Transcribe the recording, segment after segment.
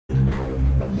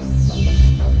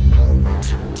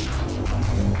Alright,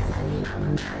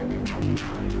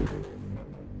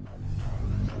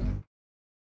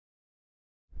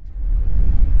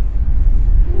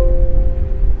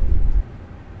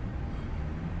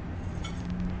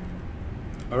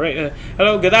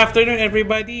 hello, good afternoon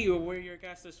everybody. We're your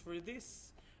casters for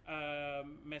this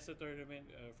MeSA tournament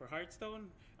for Hearthstone.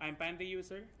 I'm Panda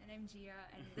User. And I'm Gia,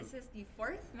 and this is the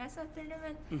 4th MeSA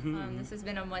tournament. This has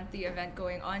been a monthly event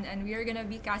going on, and we are going to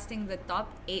be casting the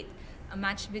top 8. A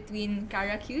match between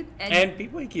CaraCute and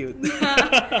PipoyCute.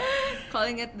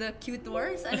 Calling it the Cute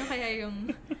Wars. Ano kaya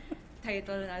yung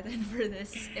title natin for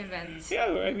this event?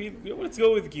 Yeah, I mean, let's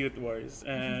go with Cute Wars.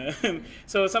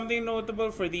 So something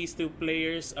notable for these two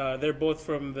players, they're both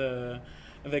from the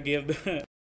guild.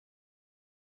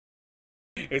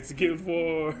 It's Guild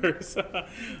Wars.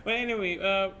 But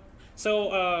anyway,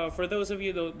 so for those of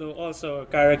you who don't know, also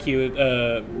CaraCute,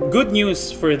 good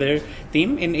news for their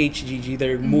team in HGG.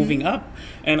 They're moving up,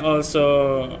 and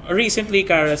also recently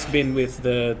Cara's been with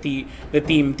the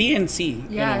team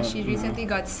TNC. Yeah, she recently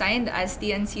got signed as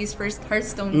TNC's first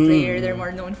Hearthstone player. They're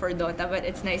more known for Dota, but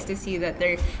it's nice to see that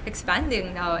they're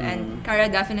expanding now. And Cara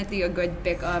definitely a good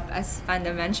pickup, as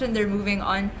Panda mentioned. They're moving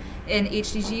on in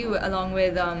HGG along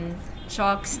with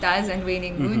Shock, Staz, and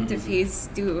Waning Moon to Phase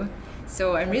 2.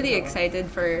 So I'm really excited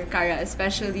for Cara,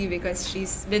 especially because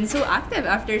she's been so active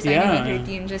after signing with her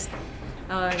team. Just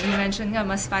you mentioned nga,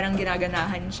 mas parang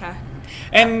ginaganahan siya.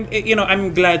 And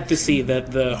I'm glad to see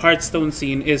that the Hearthstone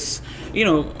scene is,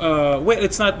 well,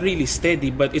 it's not really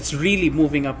steady, but it's really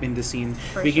moving up in the scene.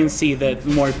 We can see that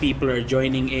more people are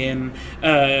joining in.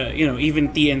 Even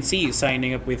TNC is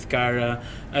signing up with Cara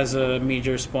as a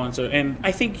major sponsor, and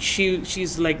I think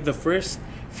she's like the first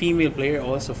female player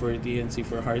also for TNC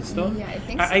for Hearthstone. Yeah, I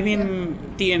think so. I mean,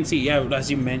 TNC,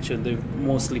 as you mentioned, they've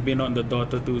mostly been on the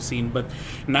Dota 2 scene, but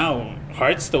now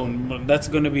Hearthstone, that's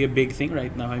going to be a big thing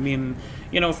right now. I mean,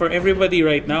 for everybody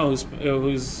right now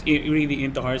who's really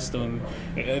into Hearthstone,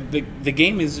 the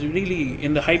game is really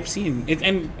in the hype scene.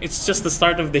 And it's just the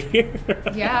start of the year.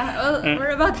 Yeah, well,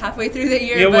 we're about halfway through the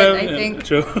year, but I think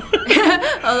true.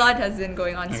 a lot has been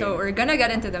going on. So we're gonna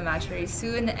get into the match very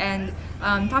soon. And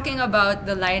talking about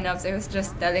the lineups, I was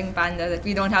just telling Panda that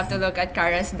we don't have to look at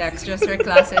Cara's decks just for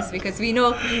classes, because we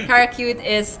know CaraCute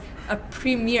is a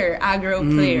premier aggro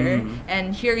player,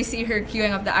 and here we see her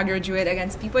queuing up the aggro druid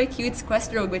against PipoyCute's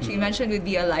Quest Rogue, which we mentioned would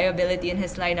be a liability in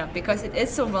his lineup because it is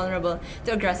so vulnerable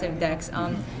to aggressive decks.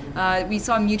 We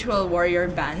saw Mutual Warrior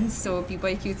banned, so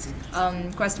PipoyCute's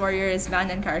Quest Warrior is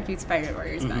banned and CaraCute's Pirate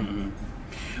Warrior is banned.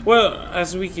 Well,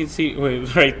 as we can see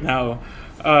right now,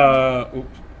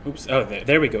 oops, oh,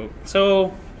 there we go.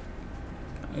 So,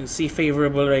 see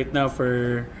favorable right now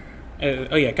for,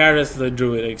 Cara's the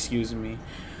druid, excuse me.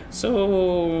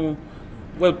 So,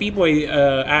 well, Pipoy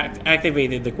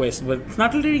activated the quest, but it's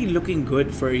not really looking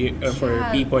good for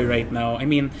Pipoy right now. I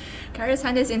mean, Cara's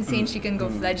hand is insane. She can go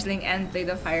Fledgling and play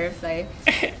the Firefly.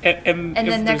 and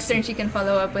then next turn she can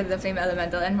follow up with the Flame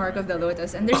Elemental and Mark of the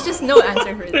Lotus. And there's just no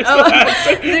answer for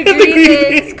that. The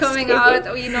greetings coming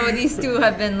out. We know these two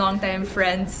have been longtime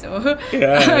friends. So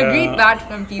great bat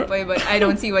from Pipoy, but I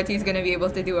don't see what he's going to be able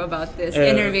to do about this.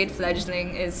 Innervate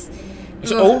Fledgling is...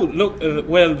 So, look,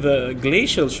 well, the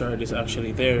Glacial Shard is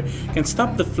actually there. Can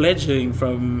stop the Fledgling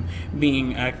from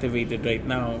being activated right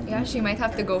now. Yeah, she might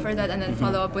have to go for that and then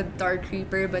follow up with Dark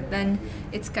Reaper, but then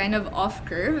it's kind of off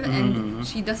curve, and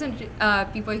she doesn't,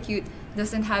 PipoyCute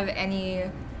doesn't have any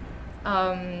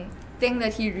thing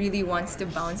that he really wants to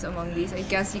bounce among these. I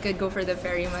guess he could go for the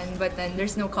Ferryman, but then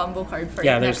there's no combo card for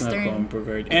next turn. There's no combo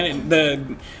card. And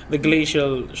the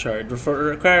Glacial Shard.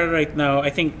 For Cara right now,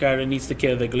 I think Cara needs to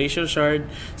kill the Glacial Shard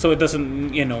so it doesn't,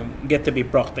 get to be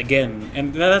procced again.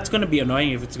 And that's going to be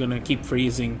annoying if it's going to keep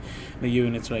freezing the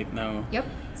units right now. Yep.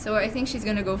 So I think she's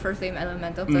going to go for Flame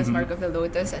Elemental plus Mark of the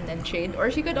Lotus and then trade. Or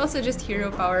she could also just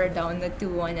Hero Power down the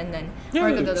 2-1 and then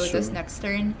Mark of the Lotus next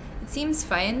turn. It seems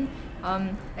fine.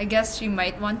 I guess she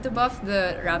might want to buff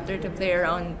the Raptor to play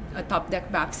around a top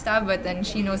deck backstab, but then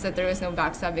she knows that there was no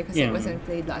backstab because it wasn't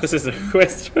played last Because it's a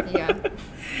quest. Yeah.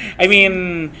 I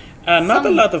mean, not a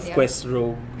lot of quest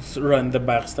rogues run the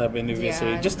backstab and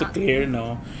eviscerate just to clear,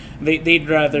 no. They'd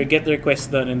rather get their quest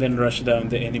done and then rush down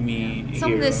the enemy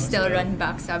Some hero. lists still run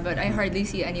backstab, but I hardly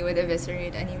see any with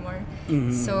eviscerate anymore.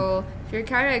 So if you're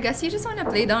Cara, I guess you just want to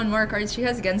play down more cards. She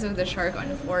has Genzo the Shark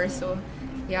on 4, so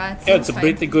yeah, it's a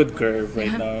pretty good curve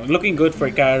right now. Looking good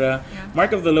for Cara.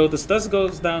 Mark of the Lotus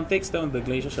goes down, takes down the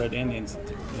Glacial Shard and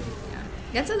instant.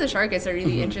 Genzo the Shark is a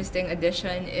really interesting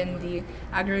addition in the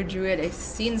aggro druid. I've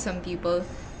seen some people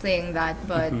playing that,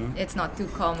 but it's not too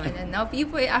common. And now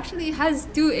Pipoy actually has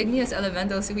 2 Igneous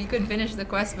Elementals, so we could finish the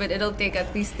quest, but it'll take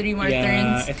at least 3 more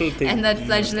turns. And that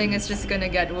Fledgling is just gonna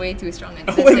get way too strong. And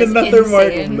this is another Mark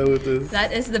of insane. Lotus.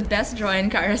 That is the best draw in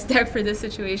Kara's deck for this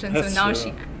situation. So now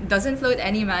she doesn't float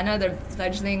any mana, the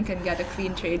Fledgling can get a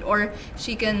clean trade, or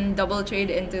she can double trade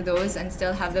into those and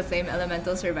still have the Flame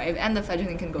Elemental survive, and the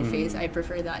Fledgling can go phase. I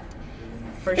prefer that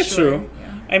for it's sure. True.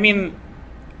 Yeah. I mean,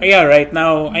 yeah, right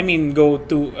now, I mean, go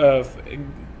to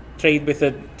trade with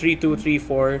a 3-2,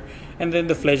 3-4, and then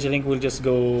the Fledgling will just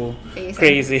go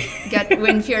crazy. Get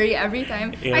Wind Fury every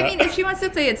time. Yeah. I mean, if she wants to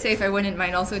play it safe, I wouldn't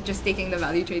mind also just taking the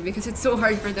value trade, because it's so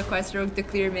hard for the quest rogue to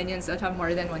clear minions that have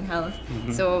more than 1 health.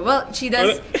 So, well, she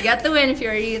does get the Wind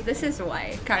Fury. This is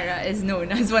why Cara is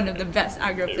known as one of the best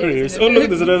aggro players. Oh, look,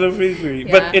 there's another Wind Fury.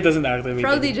 Yeah. But it doesn't activate.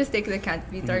 Probably just take the can't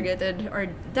be targeted or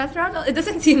Death Rattle. It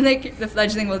doesn't seem like the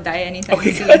Fledgling will die anytime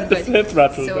soon. But Death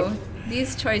Rattle. So,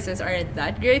 these choices aren't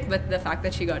that great, but the fact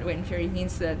that she got Wind Fury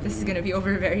means that this is going to be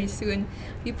over very soon.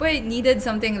 Pipoy needed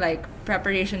something like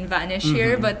Preparation Vanish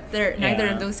here, but neither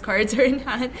of those cards are in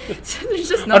hand. So there's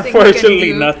just nothing Unfortunately,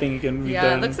 he can do. Nothing can be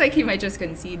done. Yeah, looks like he might just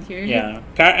concede here. Yeah.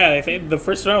 I think the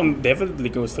first round definitely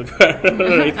goes to Cara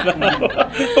right now.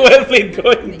 Well played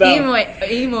going down.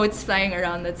 Emotes flying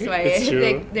around, that's why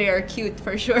they are cute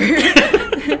for sure.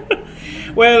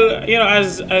 Well, you know,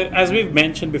 as we've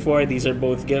mentioned before, these are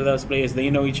both Guildhouse players. They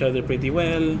know each other pretty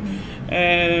well,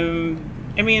 and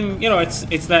I mean, you know,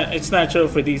 it's natural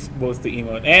for these both to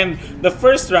emote. And the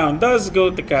first round does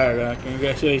go to Cara.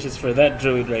 Congratulations for that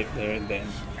druid right there and then.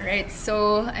 Alright,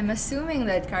 so I'm assuming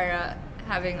that Cara,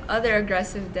 having other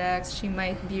aggressive decks, she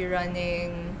might be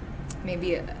running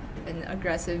maybe an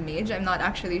aggressive mage. I'm not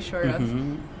actually sure of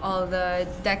all the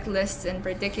deck lists in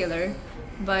particular.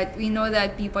 But we know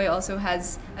that Pipoy also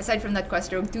has, aside from that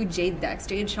quest rogue, 2 Jade decks,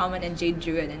 Jade Shaman and Jade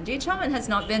Druid. And Jade Shaman has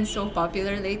not been so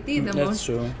popular lately. The most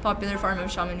popular form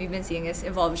of Shaman we've been seeing is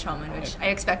Evolved Shaman, which I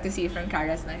expect to see from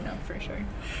Cara's lineup for sure.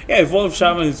 Yeah, Evolved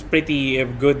Shaman is pretty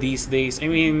good these days. I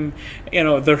mean, you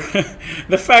know, the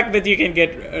fact that you can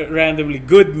get randomly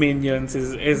good minions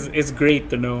is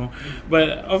great to know. But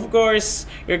of course,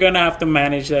 you're gonna have to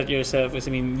manage that yourself.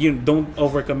 I mean, you don't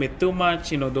overcommit too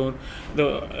much. You know,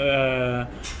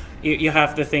 you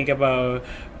have to think about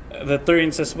the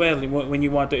turns as well when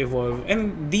you want to evolve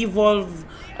and devolve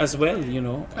as well, you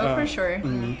know. For sure.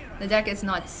 The deck is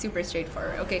not super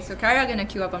straightforward. Okay, so Cara gonna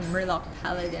queue up a Murloc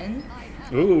Paladin.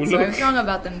 Ooh, so I was wrong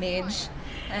about the mage.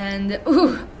 And,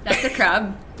 ooh, that's a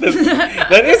crab.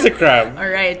 That is a crab.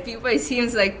 Alright, Pipoy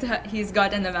seems like he's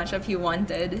gotten the matchup he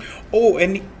wanted. Oh,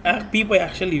 and Pipoy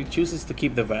actually chooses to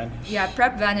keep the Vanish. Yeah,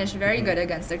 Prep Vanish, very good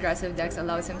against aggressive decks,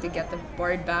 allows him to get the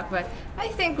board back. But I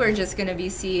think we're just going to be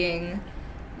seeing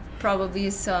probably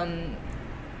some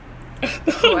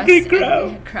hungry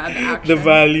crab action. The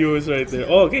value is right there.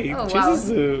 Oh, okay. Oh, wow.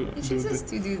 He chooses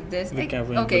to do this. Okay,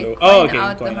 coin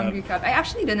out the hungry crab. I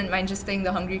actually didn't mind just playing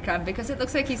the hungry crab because it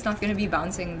looks like he's not going to be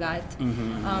bouncing that.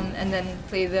 And then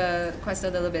play the quest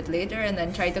a little bit later and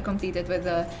then try to complete it with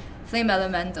the flame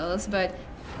elementals. But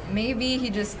maybe he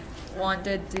just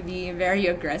wanted to be very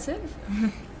aggressive.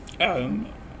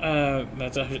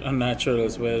 That's unnatural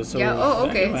as well. So yeah. Oh,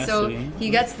 okay. So he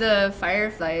gets the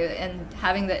Firefly, and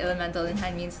having the elemental in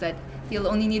hand means that he'll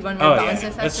only need one more bounce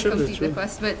effect to complete the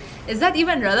quest. But is that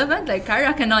even relevant? Like,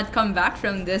 Cara cannot come back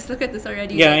from this. Look at this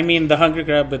already. Yeah, like, I mean, the Hungry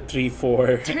Crab at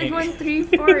 3-4. Turn 1,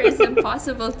 3-4 is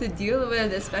impossible to deal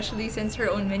with, especially since her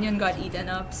own minion got eaten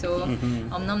up. So,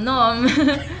 nom nom.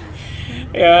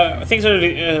 Yeah, things are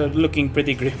looking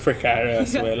pretty grim for Cara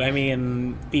as well. I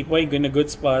mean, Pipoy in a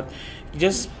good spot.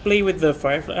 Just play with the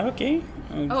Firefly. Okay.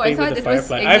 I thought it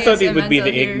was Igneous. I thought it would be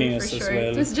the Igneous as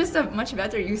well. It was just a much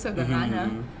better use of the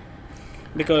mana.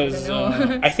 Because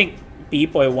I think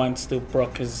Pipoy wants to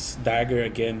proc his dagger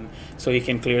again so he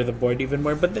can clear the board even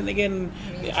more. But then again,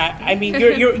 I mean,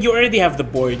 you already have the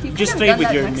board. Just trade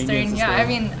with your minions. Yeah, I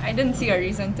mean, I didn't see a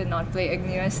reason to not play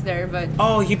Igneous there, but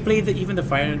he played even the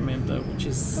Fire Elemental, which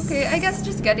is okay. I guess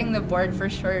just getting the board for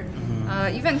sure.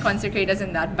 Even Consecrate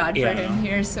isn't that bad for him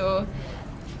here, so.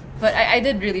 But I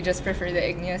did really just prefer the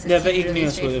Igneous. Yeah, the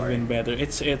Igneous would have been better.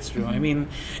 It's true. I mean,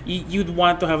 you'd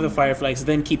want to have the Fireflies,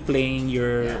 then keep playing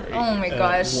your oh my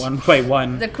gosh, one by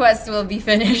one. The quest will be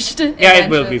finished. Yeah, it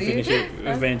will be finished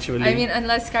eventually. I mean,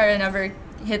 unless Cara never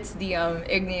hits the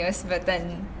Igneous, but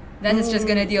then it's just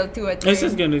gonna deal 2 a turn. It's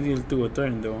just gonna deal 2 a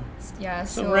turn though. Yeah,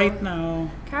 so right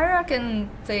now, Cara can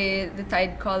play the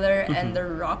Tidecaller and the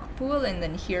Rock Pool and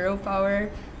then Hero Power.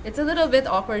 it's a little bit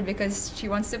awkward because she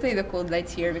wants to play the Cold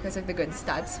Lights here because of the good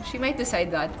stats. She might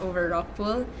decide that over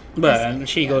Rockpool. But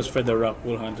she goes for the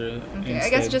Rockpool Hunter. Okay, instead. I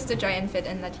guess just to try and fit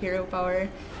in that hero power.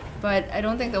 But I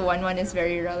don't think the 1/1 is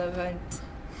very relevant.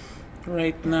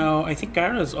 Right now, I think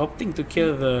Kara's opting to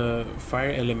kill the Fire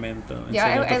Elemental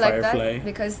instead of the I like Firefly. that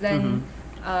because then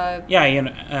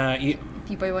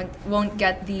Pipoy won't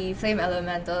get the Flame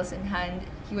Elementals in hand.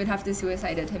 He would have to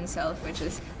suicide it himself, which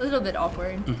is a little bit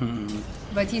awkward.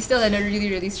 But he's still in a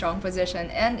really, really strong position.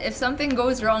 And if something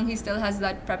goes wrong, he still has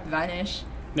that prep vanish.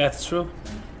 That's true.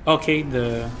 Okay,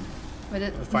 the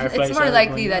it's more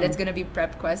likely that it's going to be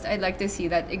prep quest. I'd like to see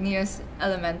that Igneous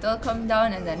Elemental come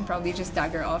down and then probably just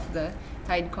dagger off the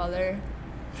Tide Caller.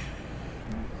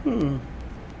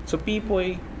 So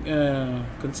Pipoy,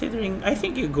 considering, I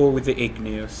think you go with the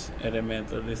Igneous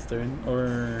Elemental this turn,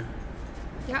 or...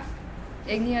 Yeah.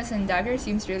 Igneous and Dagger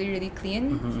seems really, really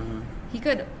clean. He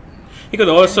could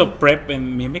also prep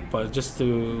and Mimic Pod just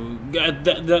to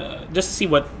just to see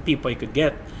what Pipoy could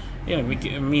get. Yeah, I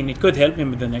mean, it could help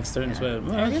him with the next turn as well.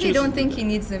 I really don't think he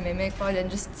needs the Mimic Pod and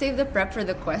just save the prep for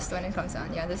the quest when it comes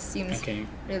on. Yeah, this seems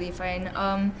really fine.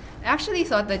 I actually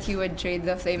thought that he would trade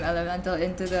the Flame Elemental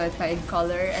into the Tide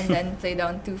Caller and then play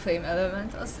down 2 Flame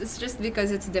Elementals. It's just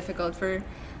because it's difficult for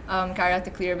Cara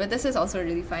to clear, but this is also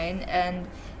really fine. And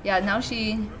yeah, now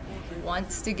she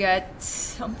wants to get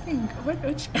something. What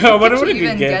did she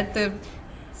even get to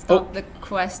stop the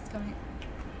quest coming?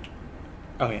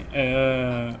 Okay,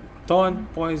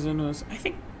 Taunt, Poisonous. I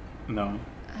think no.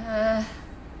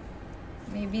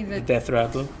 Maybe the Death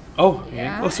Rattle. Oh,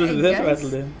 yeah. Also the Death Rattle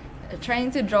then.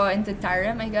 Trying to draw into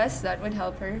Tarim, I guess that would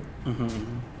help her.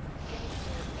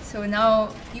 So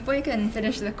now Pipoy can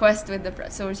finish the quest with the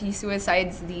so he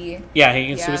suicides the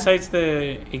he suicides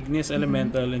the Igneous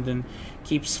Elemental and then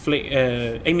keeps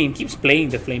keeps playing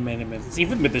the Flame Elementals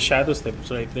even with the Shadow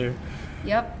Steps right there.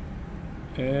 Yep.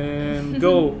 And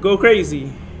go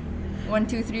crazy. 1,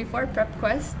 2, 3, 4 prep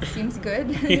quest seems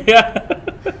good.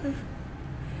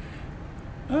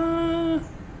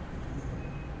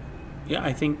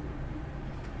 I think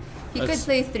he could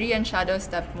play 3 and Shadow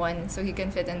Step 1 so he can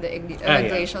fit in the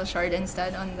Glacial Shard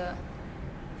instead on the...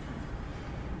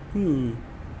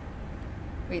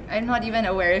 Wait, I'm not even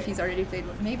aware if he's already played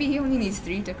one. Maybe he only needs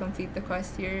 3 to complete the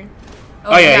quest here.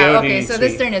 Okay, so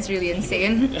this turn is really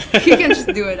insane. He can just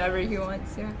do whatever he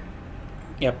wants,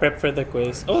 Yeah, prep for the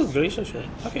quest. Oh, Glacial Shard.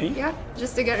 Okay. Yeah,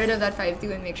 just to get rid of that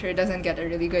 5-2 and make sure it doesn't get a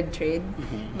really good trade.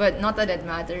 But not that it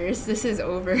matters. This is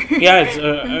over. It's,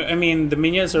 I mean, the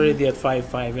minion's already at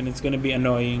 5-5 and it's going to be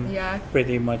annoying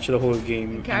pretty much the whole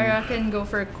game. Cara can go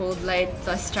for Cold Light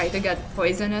plus try to get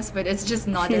Poisonous, but it's just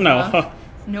not enough.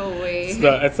 No way.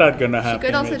 It's not going to happen. She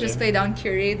could also just play down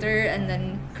Curator and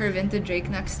then curve into Drake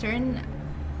next turn.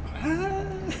 I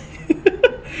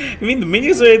mean, the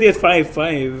minion's already at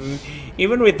 5-5.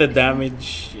 Even with the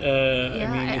damage,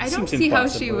 I don't see impossible. How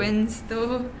she wins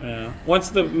though. Once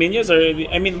the minions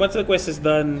once the quest is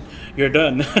done, you're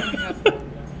done.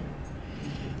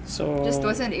 So just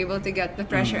wasn't able to get the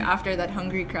pressure after that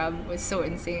Hungry Crab was so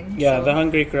insane. Yeah, the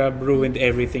Hungry Crab ruined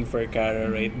everything for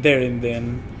Cara right there and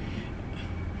then.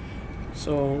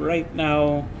 So right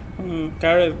now,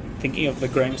 Cara thinking of the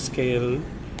Grime Scale,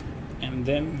 and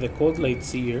then the Cold Light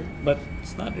Seer, but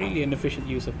it's not really an efficient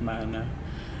use of mana.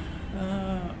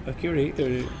 A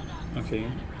Curator, okay.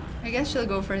 I guess she'll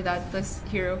go for that plus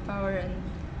Hero Power and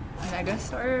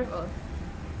Megasaur. Well,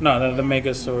 no, the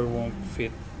Megasaur won't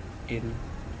fit in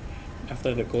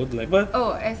after the Cold Light. But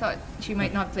I thought she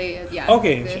might not play it. Yeah.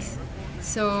 Okay. Like this.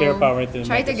 So Hero Power to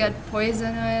try Megasaur. To get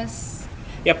Poisonous.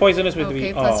 Yeah, Poisonous with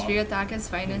okay, plus free attack is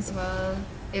fine as well.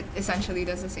 It essentially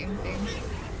does the same thing.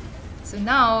 So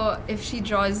now, if she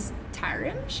draws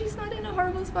Tarim, she's not in a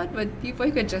horrible spot, but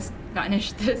Pipoy could just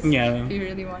vanish this if you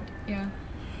really want. Yeah.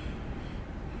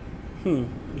 You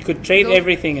could trade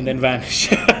everything and then vanish.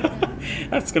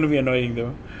 That's gonna be annoying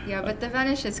though. Yeah, but the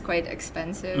vanish is quite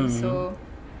expensive, so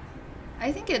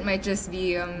I think it might just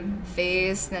be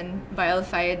Phase, then Bile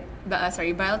Tide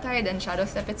and Shadow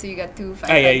Step it, so you get 2 5-5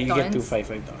 taunts. You get 2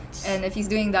 5-5 taunts. And if he's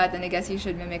doing that, then I guess you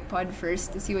should Mimic Pod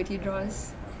first to see what he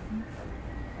draws.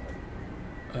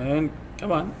 And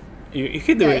come on, you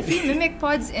can do it. If he Mimic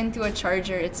Pods into a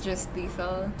Charger, it's just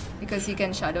lethal because he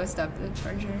can Shadow Step the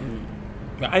Charger.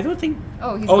 I don't think.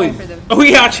 He's going for the.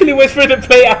 He actually went for the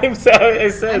play himself. I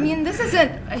said. I mean, this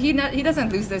isn't. He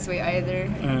doesn't lose this way either.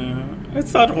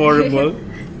 It's not horrible.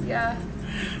 Yeah.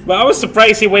 But I was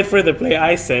surprised he went for the play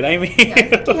I said. I mean. I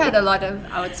think he had a lot of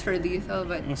outs for lethal,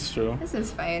 but that's true. This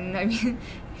is fine. I mean,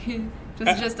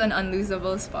 just an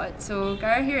unlosable spot. So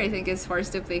Cara here, I think, is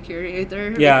forced to play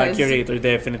Curator. Yeah, Curator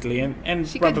definitely, and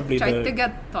she probably could try to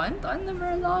get taunt on the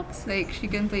Murlocs. Like she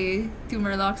can play 2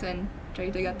 Murlocs and try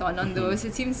to get taunt on those.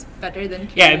 It seems better than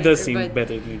Curator. Yeah, it does seem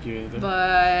better than Curator.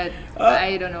 But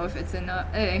I don't know if it's enough.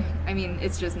 I mean,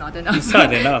 it's just not enough. It's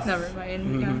not enough. Never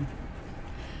mind.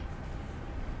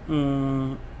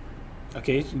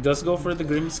 Okay, she does go for the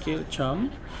Grimscale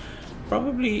Chum.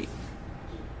 Probably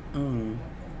could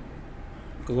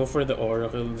go for the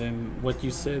Oracle, then what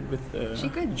you said with she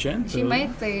could. Gentle. She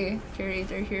might play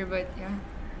Curator here, but yeah.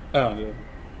 Oh, yeah.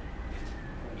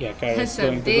 Yeah, Kara's That's a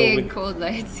going to go big with cold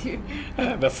lights here.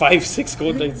 the 5-6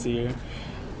 cold lights here.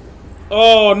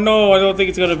 Oh no, I don't think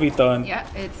it's gonna be done. Yeah,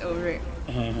 it's over.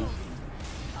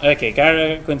 Okay,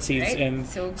 Kara concedes, Right? and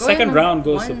So second round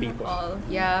goes to 1 Pipoy. all.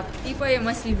 Yeah, Pipoy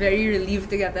must be very relieved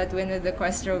to get that win with the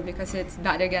Questro because it's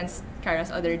bad against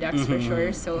Kara's other decks for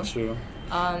sure. So That's true.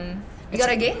 we got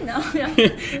a game now.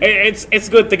 It's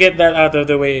good to get that out of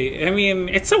the way. I mean,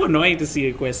 it's so annoying to see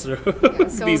a Questro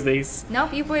So these days. now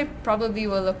Pipoy probably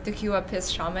will look to queue up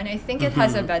his Shaman. I think it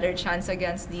has a better chance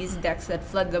against these decks that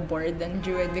flood the board than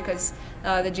Druid because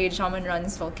the Jade Shaman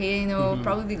runs Volcano,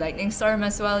 probably Lightning Storm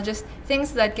as well. Just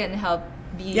things that can help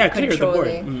be clear the board.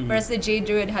 controlling. Whereas the Jade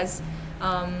Druid has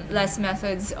less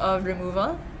methods of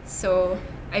removal. So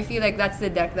I feel like that's the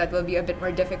deck that will be a bit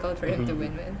more difficult for him to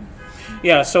win with.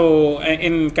 Yeah, so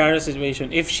in Kara's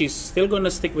situation, if she's still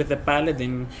gonna stick with the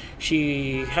Paladin,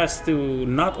 she has to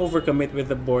not overcommit with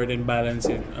the board and balance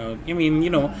it out. I mean,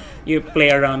 you play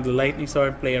around the Lightning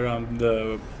Storm, play around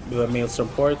the Maelstrom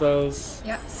Portals.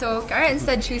 Yeah, so Kara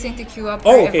instead choosing to queue up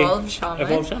Oh, her okay. Evolved Shaman.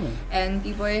 Evolved Shaman. And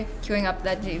Pipoy queuing up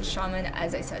that Jade Shaman,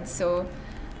 as I said. So,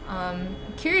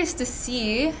 curious to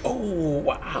see. Oh,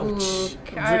 wow. Ooh,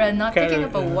 Kara not picking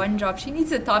up a 1-drop. She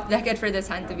needs a top decket for this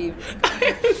hand to be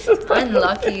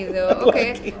unlucky, though.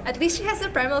 Okay, at least she has the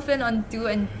Primal Fin on 2,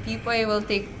 and Pipoy will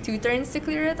take 2 turns to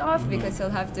clear it off because he'll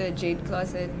have to Jade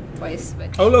Closet twice.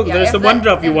 But Oh, look, there's if the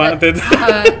 1-drop you wanted.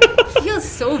 feels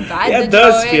so bad. Yeah, to it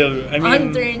does draw feel. I mean,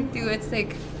 on turn 2, it's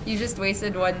like you just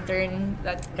wasted 1 turn.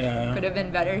 That could have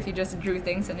been better if you just drew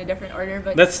things in a different order.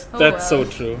 But That's well. so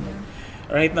true.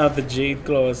 Right now, the Jade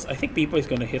Claws, I think Pipoy is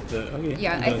going to hit the... Okay,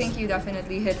 Yeah, I think you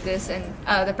definitely hit this and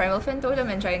the Primal Fin Totem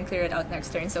and try and clear it out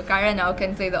next turn. So Kara now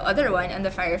can play the other one and the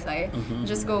Firefly.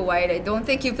 Just go wide. I don't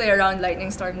think you play around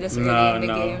Lightning Storm this early in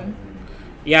the game.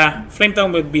 Yeah, Flame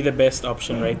Tongue would be the best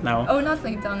option right now. Oh, not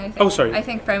Flame Tongue, I think. Oh, sorry. I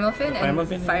think Primal Fin Primal and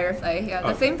Fin? Firefly. Yeah,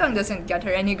 the Flame Tongue doesn't get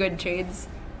her any good trades.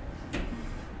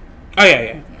 Oh,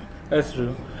 yeah. That's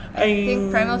true. I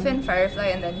think Primal Fin, Firefly,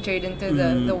 and then trade into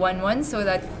the 1/1 so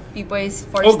that Pipoy is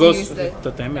forced to use the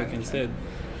Totemic instead.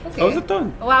 Okay. Oh, the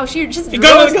taunt. Wow, she just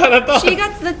got a taunt. She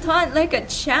got the taunt like a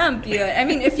champion. I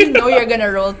mean, if you know you're gonna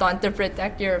roll taunt to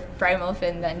protect your Primal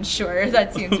Fin, then sure,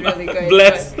 that seems really good.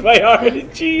 Blessed by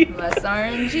RNG. Blessed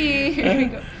RNG. Here we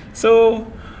go. So,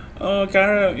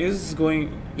 Kara is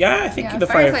going... Yeah, I think the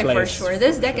Firefly for sure.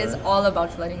 This deck is all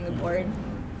about flooding the board.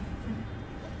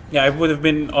 Yeah, it would have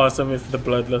been awesome if the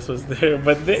Bloodlust was there,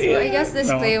 but So I guess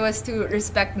this play was to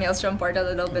respect Maelstrom Portal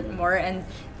a little bit more and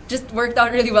just worked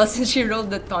out really well since she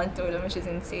rolled the Taunt Totem, which is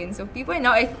insane. So Pipoy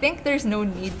now, I think there's no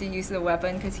need to use the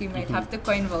weapon because he might have to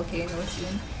coin Volcano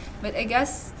soon. But I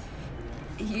guess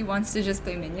he wants to just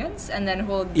play minions and then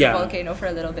hold the Volcano for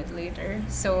a little bit later.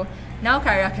 So now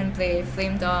Kara can play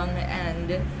Flame Tongue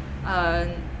and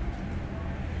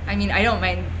I mean, I don't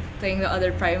mind playing the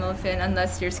other Primal Fin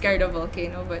unless you're scared of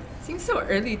Volcano, but it seems so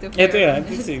early to play. It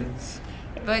seems.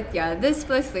 But yeah, this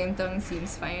plus Flame Tongue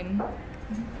seems fine.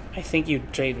 I think you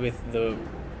trade with the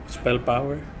Spell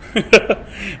Power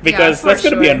because that's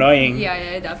gonna be annoying.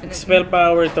 Yeah, definitely. Spell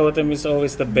Power Totem is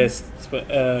always the best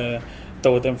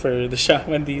totem for the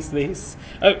Shaman these days.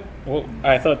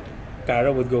 I thought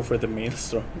Kara would go for the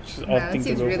Maelstrom. That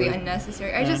seems really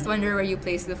unnecessary. I just wonder where you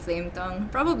place the Flame Tongue.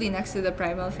 Probably next to the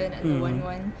Primal Fin and the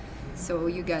 1/1. So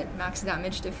you get max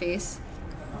damage to face.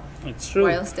 It's true.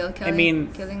 While still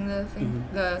killing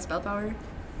the spell power.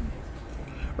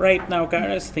 Right now,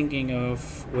 Kara's thinking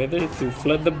of whether to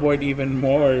flood the board even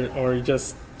more or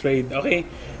just trade. Okay,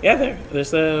 yeah,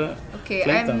 there's a. Okay,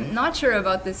 I'm not sure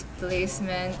about this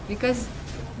placement because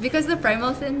the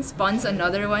Primal Fin spawns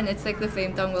another one. It's like the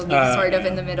Flame Tongue will be sort of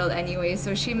in the middle anyway.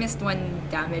 So she missed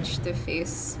 1 damage to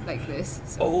face like this.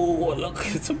 So. Oh, look,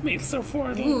 it's a Maelstrom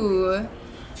Portal. Ooh.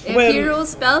 If he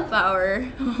rolls spell power,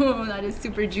 that is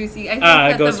super juicy. I think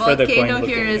that the Volcano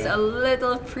here is a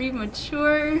little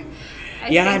premature.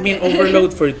 I mean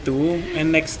overload for 2,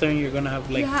 and next turn you're gonna have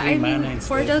like 3 mana instead.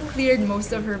 Portal cleared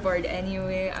most of her board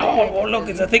anyway. Oh, look,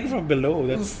 it's a thing from below.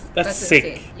 That's sick.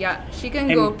 Insane. Yeah, she can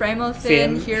And go Primal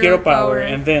Fin, Hero Power,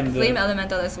 and then Flame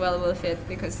Elemental as well will fit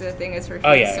because the thing is for free.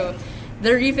 Oh, yeah. So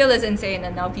the refill is insane,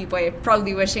 and now people are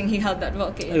probably wishing he held that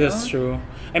volcano. That's true.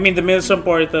 I mean, the Maelstrom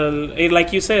Portal,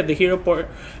 like you said, the Hero Power,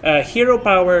 Hero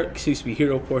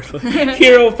Portal,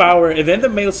 Hero Power, and then the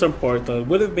Maelstrom Portal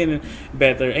would have been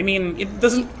better. I mean, it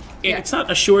doesn't. It's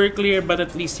not a sure clear, but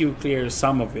at least you clear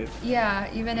some of it. Yeah,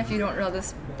 even if you don't roll the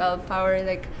spell power,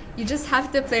 like you just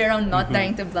have to play around not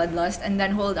dying to Bloodlust and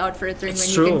then hold out for a turn when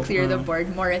you can clear the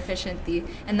board more efficiently,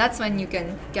 and that's when you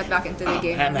can get back into the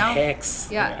game. And now, a Hex.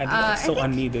 Yeah, so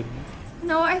unneeded.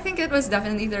 No, I think it was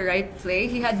definitely the right play.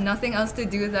 He had nothing else to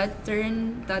do that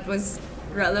turn that was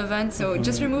relevant, so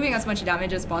just removing as much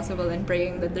damage as possible and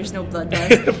praying that there's no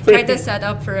bloodlust. Try to set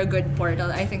up for a good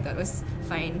portal. I think that was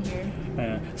fine here.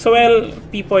 So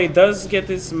Pipoy does get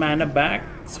his mana back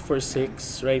for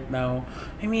 6 right now.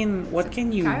 I mean, what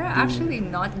can you Cara do? actually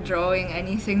not drawing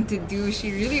anything to do.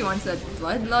 She really wants that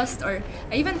bloodlust, or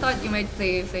I even thought you might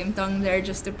play Flame Tongue there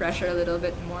just to pressure a little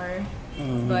bit more.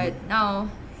 But now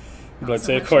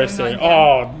Bloodsail Corsair.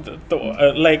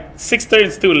 Like 6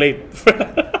 turns too late.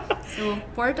 So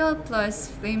Portal plus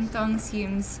Flame Tongue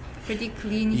seems pretty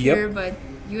clean here, but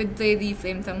you would play the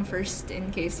Flame Tongue first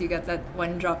in case you get that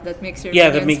one drop that makes your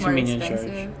minions more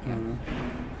expensive.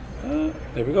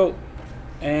 There we go.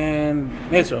 And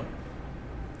Maelstrom.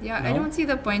 Yeah, I don't see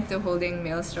the point to holding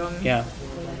Maelstrom. Yeah.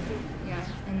 Yeah,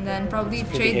 and then probably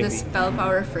trade the spell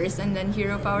power first and then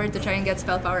hero power to try and get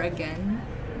spell power again.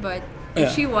 But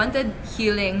if she wanted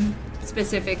healing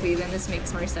specifically, then this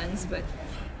makes more sense. But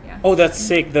yeah. Oh, that's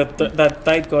sick. That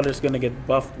Tide Caller is gonna get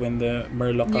buffed when the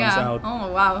Murloc comes out.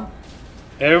 Oh wow.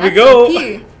 There we go.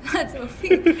 OP. That's OP.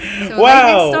 So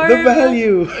Wow, the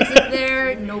value. Is it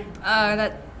there? Nope.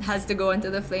 That has to go into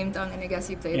the Flame Tongue, and I guess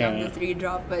he played on the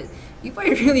 3-drop. But people are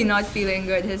really not feeling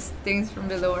good. His things from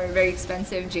below are very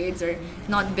expensive. Jades are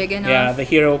not big enough. Yeah,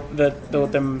 the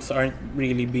totems aren't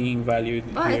really being valued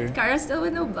here. But Cara still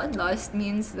with no Bloodlust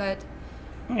means that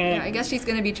I guess she's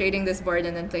gonna be trading this board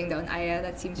and then playing down Aya.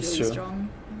 That seems really strong.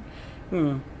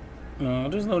 No,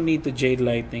 there's no need to Jade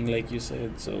Lightning like you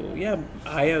said. So yeah,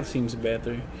 Aya seems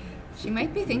better. She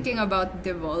might be thinking about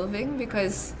devolving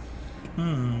because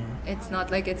it's not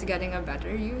like it's getting a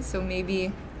better use. So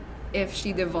maybe if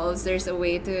she devolves, there's a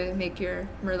way to make your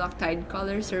Murloc Tide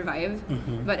Caller survive.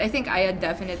 But I think Aya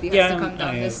definitely has to come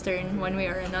down this turn one way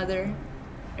or another.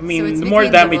 I mean, so the more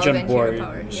damage on and board.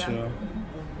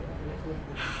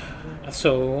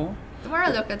 So the more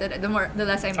I look at it, the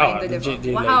less I mind the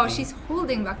devolve. Wow, she's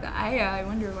holding back the Aya. I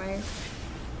wonder why.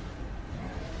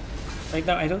 Right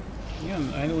now, I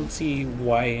don't see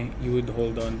why you would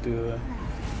hold on to.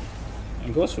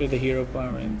 And goes for the hero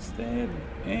power instead.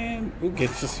 And who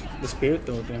gets the spirit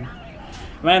totem?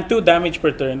 Man, 2 damage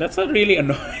per turn. That's not really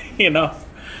annoying enough.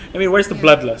 I mean, where's the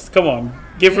bloodlust? Come on,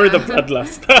 give her the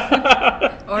bloodlust.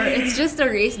 Or it's just a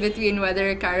race between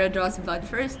whether Cara draws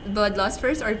bloodlust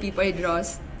first, or Pipoy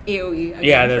draws AOE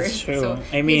again that's first. true. So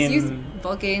I mean, he's used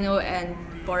Volcano and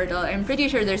Portal. I'm pretty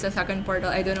sure there's a second Portal.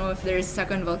 I don't know if there's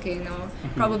second Volcano.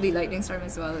 Probably Lightning Storm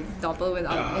as well. Doppel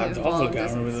without Evolve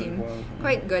doesn't seem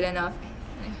quite good enough.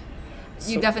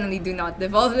 You definitely do not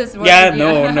devolve this board.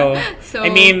 No. So, I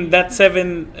mean, that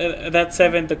 7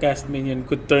 to cast minion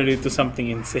could turn into something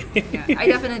insane. I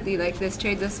definitely like this.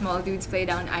 Trade the small dudes, play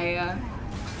down Aya.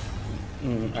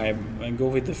 I go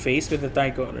with the face with the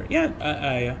Tide Caller. Yeah,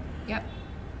 Aya. Yep.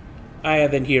 Aya,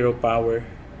 then hero power.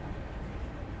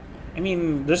 I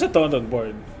mean, there's a taunt on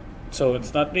board, so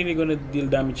it's not really gonna deal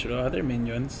damage to other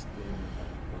minions.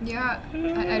 Yeah,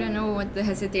 I don't know what the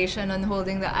hesitation on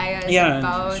holding the Aya is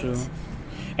about. True.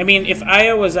 I mean, if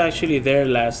Aya was actually there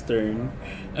last turn,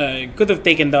 could have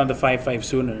taken down the 5/5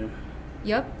 sooner.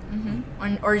 Yep.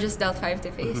 Or just dealt 5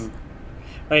 to face.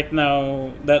 Right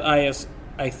now, that Aya,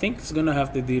 I think, is gonna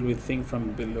have to deal with thing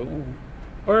from below,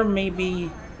 or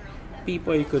maybe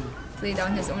people could play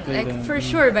down his own. For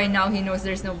sure, by now he knows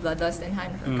there's no bloodlust in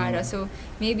hand for Cara, so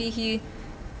maybe he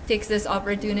takes this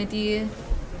opportunity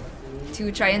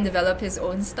to try and develop his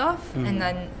own stuff, and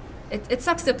then it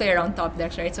sucks to play around top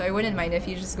decks, right? So I wouldn't mind if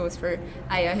he just goes for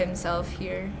Aya himself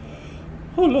here.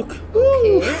 Oh, look.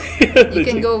 Okay. You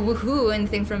can go woohoo and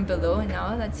think from below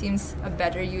now. That seems a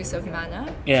better use of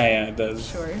mana. Yeah, it does.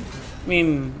 Sure. I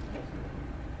mean,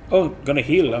 gonna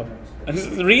heal up.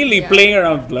 Really playing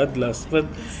around Bloodlust, but...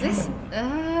 Is this...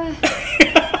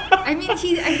 I mean,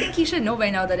 I think he should know by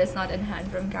now that it's not in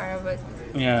hand from Cara, but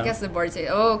Yeah. I guess the board say,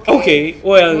 okay. Okay,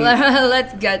 well.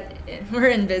 Let's get it. We're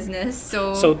in business.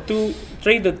 So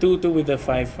Trade the 2-2 with the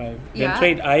 5-5. Yeah. Then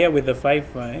trade Aya with the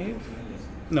 5-5.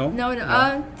 No. No.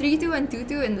 3-2 and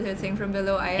 2-2 in the thing from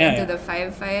below Aya Yeah, into the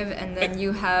 5-5, and then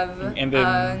you have And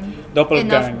then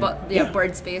Doppelgang. enough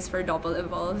board space for double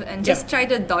evolve, and just try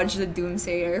to dodge the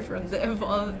Doomsayer from the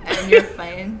evolve, and you're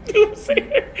fine. Don't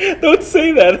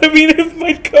say that. I mean, it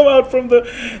might come out from the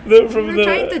You're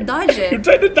trying to dodge it. You're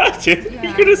trying to dodge it. Yeah.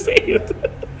 You're gonna say it.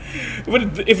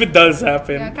 But if it does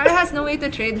happen, Yeah, Cara has no way to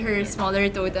trade her smaller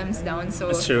totems down, so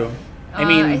that's true. I I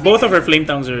mean, think both of her flame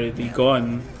tongues are already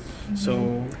gone.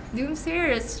 So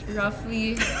Doomsayer is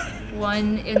roughly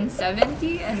 1 in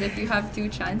 70, and if you have 2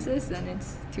 chances, then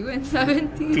it's 2 in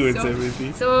 70. 2 in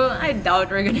 70. So I doubt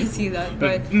we're gonna see that,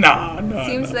 but no.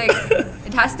 seems like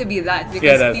it has to be that,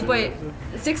 because people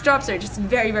 6 drops are just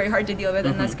very, very hard to deal with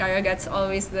unless Cara gets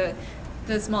always the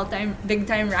small time, big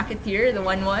time racketeer, the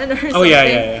 1/1 or something. Oh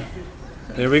yeah.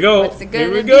 There we go. What's it There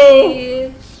gonna we go.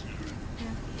 be?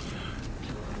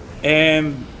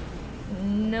 And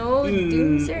No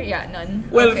Doomsayer? Yeah, none.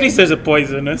 well, Okay. at least there's a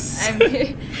poisonous. I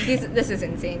mean, this is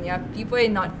insane. Yeah, people are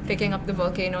not picking up the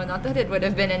volcano. Not that it would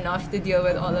have been enough to deal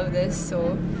with all of this.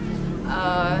 So,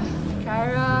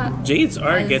 Cara. Jades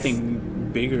are has- getting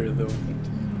bigger though.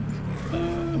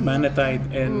 Manatide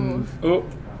and oh.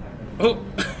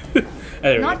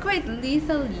 There we Not go. quite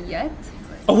lethal yet.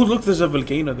 Oh, look, there's a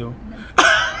volcano though.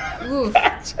 Ooh.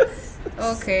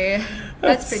 Okay,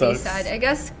 that's pretty sucks. sad. I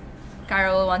guess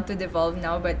Cara will want to devolve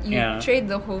now, but you trade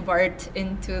the Hobart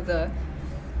into the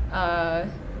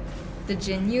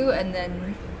Jinyu and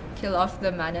then kill off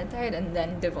the Manatide and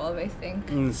then devolve, I think.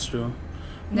 That's true.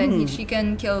 Then she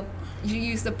can kill. You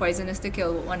use the poisonous to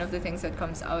kill one of the things that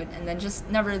comes out, and then just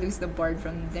never lose the board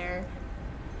from there.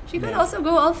 She could also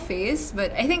go all face,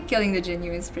 but I think killing the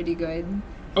Jinyu is pretty good.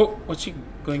 Oh, what's she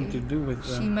going to do with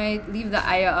She might leave the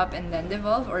Aya up and then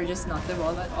devolve, or just not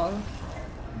devolve at all.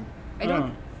 I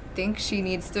don't think she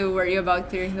needs to worry about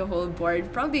clearing the whole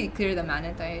board. Probably clear the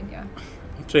Manatide, yeah.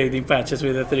 trading Patches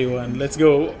with a 3-1? Let's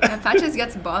go. Patches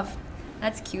gets buffed.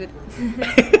 That's cute.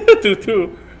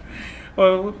 2-2.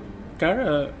 Well,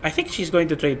 Cara, I think she's going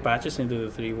to trade Patches into the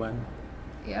 3-1.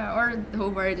 Yeah, or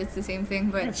Hobart, it's the same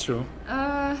thing, but That's true.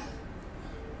 yeah,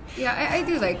 I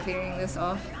do like clearing this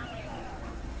off.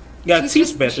 Yeah, it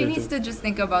seems better. She needs to just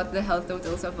think about the health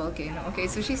totals of Volcano. Okay,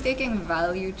 so she's taking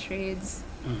value trades,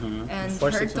 and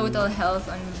her total health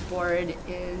on board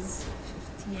is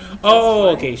 15.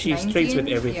 Oh, plus okay. She 19? trades with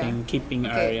everything, keeping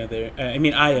Aya there.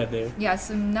 Aya there. Yeah,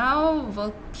 so now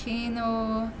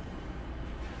Volcano.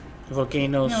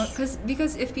 Volcanoes. No,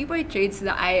 because if Pipoy trades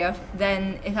the Aya,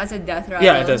 then it has a death rattle.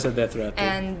 Yeah, it has a death rattle.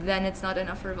 And then it's not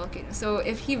enough for Volcano. So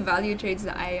if he value trades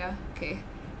the Aya, okay.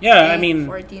 Yeah, 8, I mean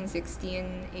 14,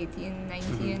 16, 18,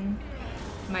 19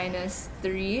 minus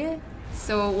 3.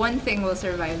 So one thing will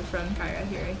survive from Cara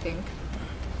here, I think.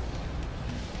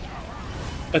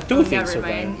 two things Never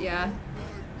survive. mind, yeah.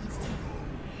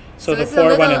 So the it's 4-1 a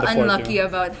little and the 4-2. unlucky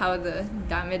about how the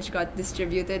damage got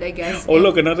distributed, I guess. Oh,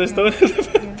 look, another Stone Hill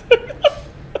Defender.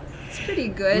 It's pretty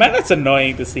good. Man, that's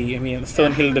annoying to see. I mean,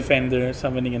 Stone Hill Defender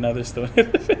summoning another Stone Hill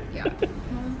Defender. Yeah.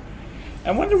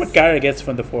 I wonder what Cara gets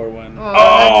from the 4-1. Oh,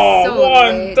 that's so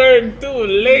one late. turn too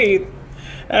late.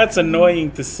 That's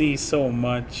annoying to see so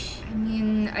much. I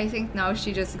mean, I think now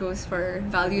she just goes for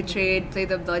value trade, play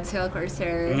the Bloodsail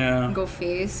Corsair, go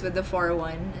face with the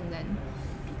 4-1, and then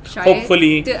try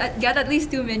hopefully to get at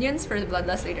least 2 minions for the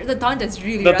Bloodlust later. The taunt is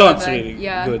really the relevant. taunt's really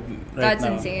good right That's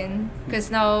now. insane. Because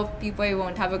now Pipoy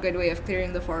won't have a good way of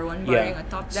clearing the 4-1 barring a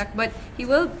top deck, but he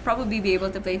will probably be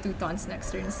able to play 2 taunts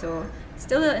next turn, so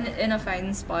still in a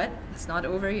fine spot. It's not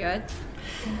over yet.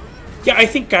 Yeah, I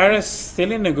think Cara's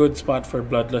still in a good spot for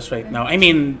Bloodlust right now. I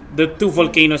mean, the 2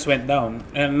 volcanoes went down,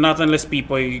 and not unless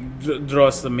Pipoy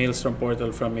draws the Maelstrom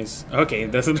portal from his. Okay,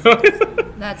 it doesn't draw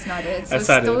it. That's not it. So That's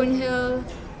not it. Stonehill.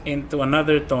 Into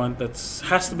another taunt that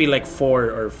has to be like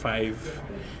 4 or 5.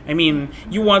 I mean,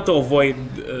 you want to avoid.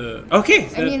 Okay.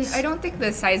 I mean, I don't think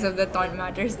the size of the taunt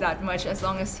matters that much as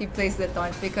long as he plays the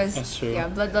taunt, because That's true. yeah,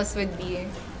 Bloodlust would be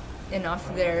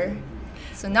enough there.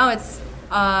 So now it's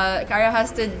Cara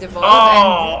has to devolve.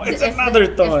 Oh, and it's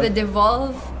another taunt. If the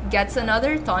devolve gets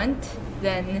another taunt,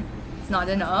 then it's not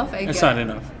enough. I guess. It's not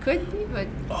enough. Could be, but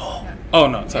Oh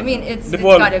no, it's I not mean, enough. it's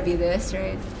Devolve. gotta be this,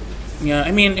 right? Yeah,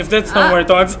 I mean, if that's no more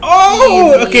taunts.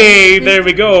 Oh, Easy. okay, there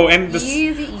we go. And the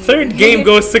Easy. third game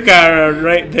goes to Cara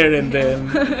right there and then.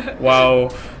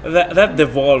 Wow, that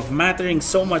devolve mattering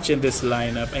so much in this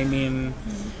lineup. I mean,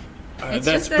 It's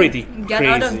that's just a pretty get crazy.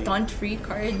 out of taunt free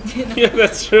card. You know? Yeah,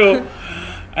 that's true.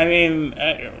 I mean,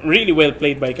 really well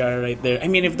played by Cara right there. I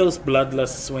mean, if those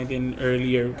bloodlusts went in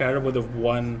earlier, Cara would have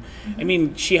won. I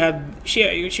mean, she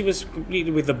was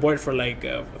completely with the board for like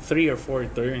 3 or 4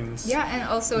 turns. Yeah, and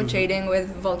also trading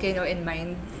with Volcano in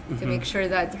mind to make sure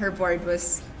that her board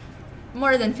was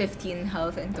more than 15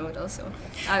 health in total. So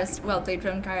as well played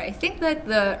from Cara. I think that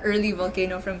the early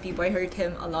Volcano from Pipoy hurt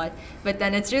him a lot, but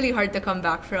then it's really hard to come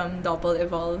back from Doppel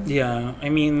Evolve. Yeah, I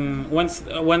mean, once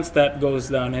that goes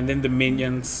down and then the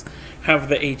minions have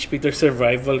the HP to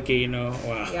survive Volcano,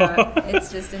 wow. Yeah,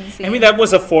 it's just insane. I mean, that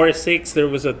was a 4-6, there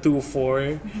was a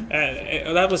 2-4.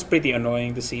 That was pretty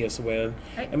annoying to see as well.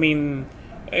 I mean,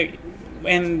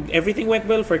 and everything went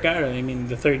well for Cara. I mean,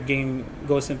 the third game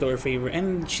goes into her favor,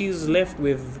 and she's left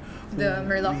with the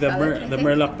Murloc Paladin. The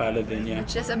Murloc Paladin, yeah.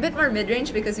 Which is a bit more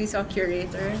mid-range because we saw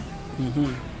Curator.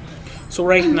 So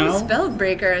right now,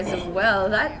 Spellbreaker as well.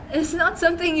 That is not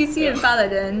something you see in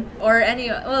Paladin or any.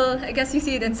 Well, I guess you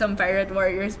see it in some Pirate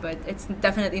Warriors, but it's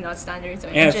definitely not standard. So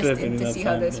I'm interested to see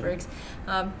how this works.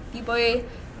 Pipoy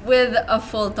with a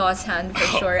full toss hand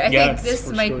for sure. I think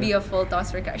this might be a full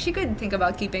toss for Cara. She could think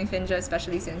about keeping Finja,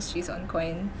 especially since she's on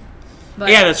coin. But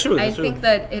yeah, that's true. I think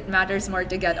that it matters more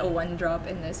to get a 1-drop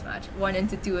in this match. 1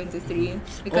 into 2 into 3.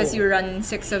 Because you run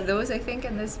 6 of those, I think,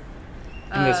 in this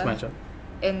matchup.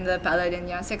 In the Paladin,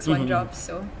 6 1-drops,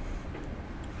 so...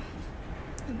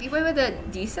 Pipoy with a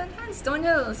decent hand.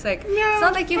 Stonehill is like... It's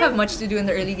not like you have much to do in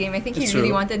the early game. I think he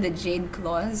really wanted the Jade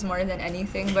Claws more than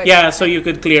anything, but... Yeah, so you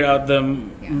could clear out the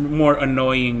more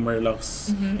annoying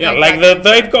Murlocs. Yeah, like the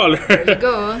Nightcaller. There you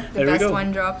go. The best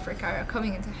 1-drop for Cara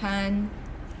coming into hand.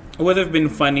 It would have been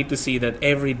funny to see that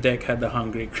every deck had the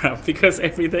Hungry Crab because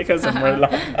every deck has a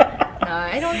Murloc.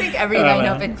 I don't think every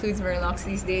lineup includes Murlocs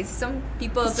these days. Some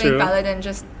people playing Paladin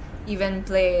just even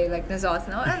play like N'Zoth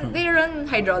now, and they run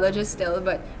Hydrologist still,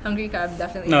 but Hungry Crab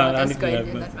definitely not as good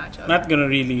in that matchup. Not gonna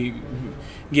really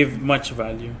give much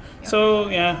value. Yeah. So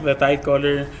yeah, the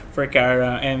Tidecaller for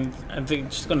Cara, and I think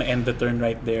just gonna end the turn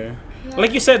right there. Yeah.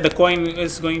 Like you said, the coin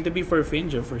is going to be for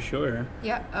Finja for sure.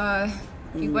 Yeah.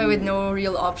 Pipoy with no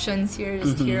real options here,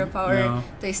 just hero power,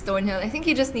 play Stonehill. I think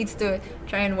he just needs to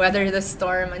try and weather the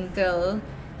storm until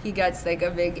he gets like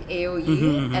a big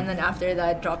AoE, and then after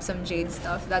that drop some Jade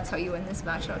stuff. That's how you win this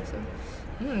matchup.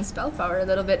 So spell power a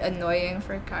little bit annoying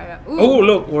for Cara. Ooh. Oh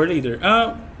look, War Leader.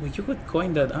 You could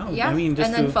coin that out. Yeah, I mean, just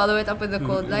and then follow it up with the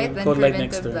Cold Light, then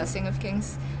Preventive Blessing of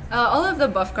Kings. All of the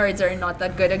buff cards are not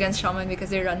that good against Shaman because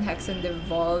they run Hex and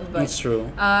Devolve. But that's true.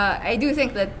 I do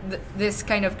think that this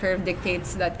kind of curve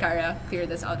dictates that Cara clear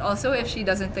this out. Also, if she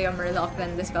doesn't play a Murloc,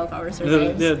 then the spell power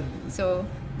survives. So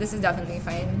this is definitely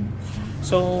fine.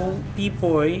 So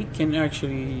Pipoy can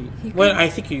actually... Well, I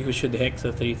think you should Hex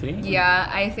a 3/3. Yeah,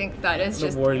 I think that is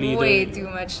just way too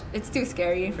much. It's too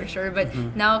scary for sure. But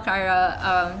now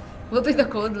Cara will play the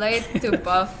Cold Light to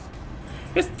buff.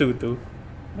 It's 2/2.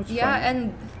 Yeah,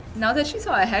 and now that she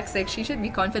saw a Hex, like, she should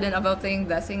be confident about playing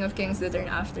Blessing of Kings the turn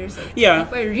after. So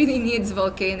Pipoy really needs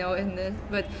Volcano in this.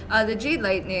 But the Jade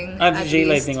Lightning the Jade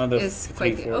Lightning on the is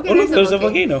quite good. Okay, oh look, there's a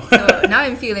Volcano. So now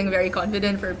I'm feeling very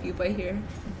confident for Pipoy here.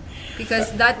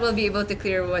 Because that will be able to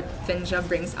clear what Finja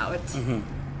brings out.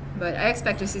 But I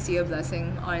expect us to see a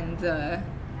Blessing on the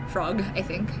Frog, I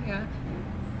think. Yeah.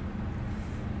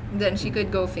 Then she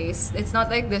could go face. It's not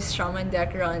like this Shaman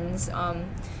deck runs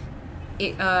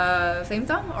Flame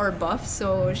Tongue or buff,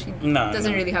 so she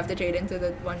doesn't really have to trade into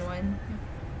the 1/1.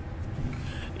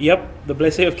 Yep, the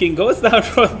Blessing of King goes down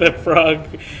from the Frog,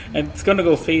 and it's gonna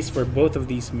go face for both of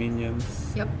these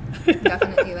minions. Yep,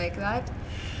 definitely like that.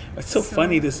 It's so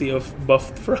funny to see a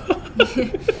buffed Frog.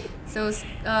 So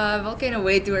Volcano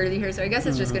way too early here, so I guess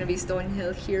it's just gonna be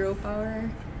Stonehill hero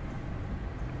power.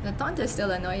 The taunt is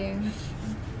still annoying.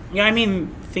 Yeah, I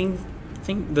mean,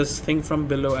 this thing from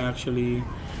below actually.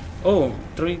 Oh,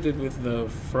 traded with the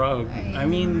Frog. I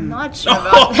mean, not sure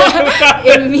about that.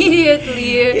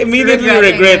 Immediately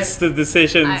regrets the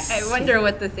decisions. I wonder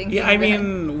what the thing. Yeah, I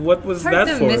mean, what was hard that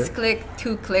to for? Misclick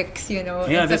 2 clicks, you know.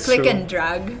 Yeah, it's a click and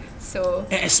drag. So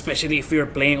especially if you're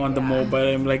playing on the mobile,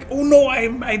 I'm like, oh no,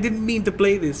 I didn't mean to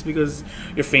play this because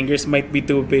your fingers might be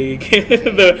too big.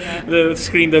 the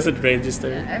screen doesn't register.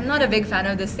 Yeah, I'm not a big fan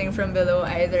of this thing from below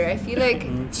either. I feel like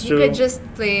he could just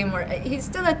play more. He's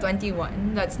still at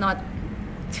 21. That's not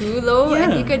too low,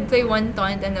 and he could play 1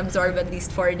 taunt and absorb at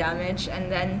least 4 damage,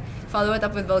 and then follow it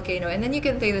up with Volcano, and then you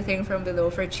can play the thing from below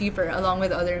for cheaper along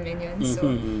with other minions.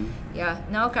 So yeah,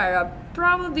 now Cara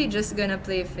probably just gonna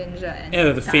play Finja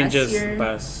and the Finja's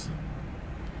pass.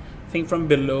 Thing from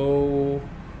below.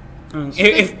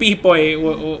 If Pipoy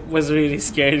was really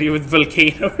scary with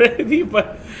Volcano already,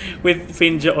 but with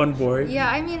Finja on board. Yeah,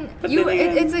 I mean,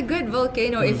 it's a good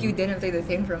volcano if you didn't play the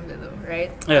thing from below,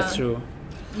 right? That's true.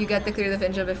 You get to clear the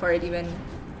Finja before it even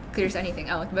clears anything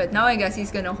out. But now I guess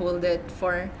he's gonna hold it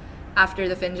for after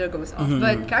the Finja goes off.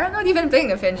 But Cara not even playing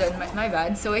the Finja, my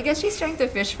bad. So I guess she's trying to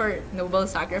fish for Noble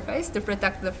Sacrifice to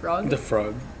protect the frog. The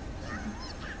frog.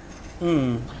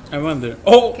 I wonder.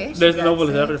 Oh, Okay, there's she a Noble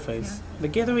gets it. Sacrifice. The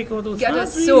getaway Kodo is Yeah, not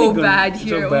that's really so good. bad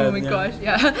here. So bad, oh my gosh,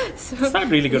 yeah. So It's not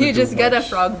really gonna you do just get a much.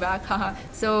 frog back, haha.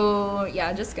 So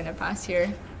yeah, just gonna pass here.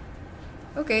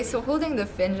 Okay, so holding the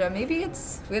Finja, maybe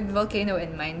it's with Volcano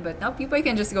in mind, but now Pipoy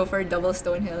can just go for double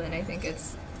Stonehill, and I think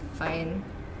it's fine.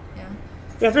 Yeah.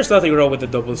 Yeah, there's nothing wrong with the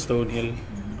double Stonehill,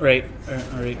 right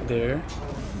there.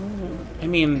 I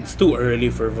mean, it's too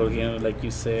early for Volcano, like you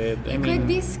said. I You mean, could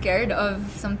be scared of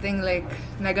something like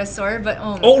Megasaur, but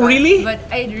oh my Oh, God. really? But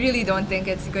I really don't think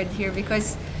it's good here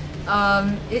because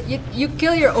you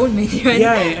kill your own minion,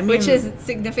 Yeah, I mean- which is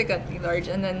significantly large,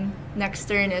 and then next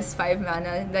turn is 5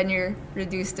 mana, then you're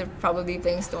reduced to probably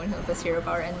playing Stonehill plus hero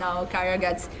power, and now Kara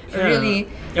gets yeah, a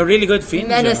a really good Finja.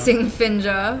 menacing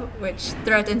Finja, which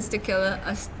threatens to kill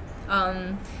us.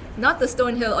 Not the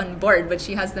Stonehill on board, but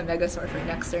she has the Megasaur for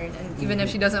next turn, and even if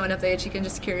she doesn't want to play it, she can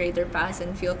just curate her pass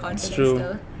and feel confident true.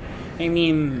 still. I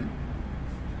mean,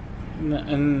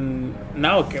 and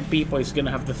now people is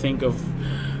gonna have to think of.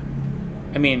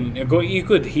 I mean, you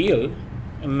could heal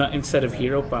instead of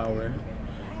hero power.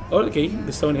 Okay,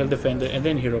 the Stonehill Defender and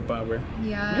then hero power.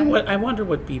 Yeah. You know what? I wonder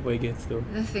what Pipoy gets though.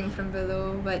 The thing from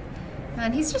below, but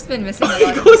man, he's just been missing a He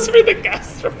lot. goes for the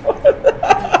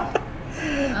gastropod.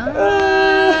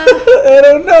 Ah, I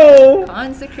don't know.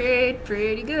 Consecrate,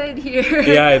 pretty good here.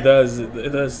 Yeah, it does.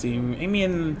 It does seem. I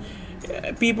mean,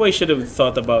 Pipoy should have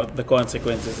thought about the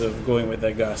consequences of going with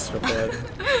a gastropod.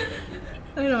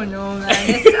 I don't know, man.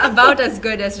 It's about as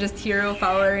good as just hero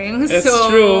powering. It's so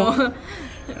true.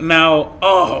 Now,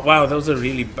 oh wow, those are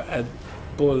really bad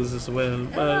pulls as well.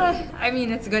 But I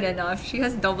mean, it's good enough. She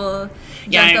has double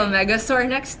Yeah, Gentle Megasaur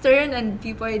next turn, and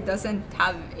Pipoy doesn't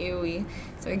have AoE.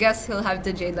 So I guess he'll have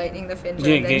to Jade Lightning the Finja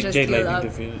and then just Jade heal Lightning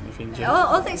up. the Finja.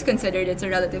 All things considered, it's a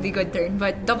relatively good turn,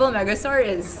 but double Megasaur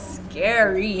is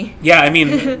scary. Yeah, I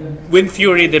mean, Wind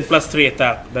Fury then +3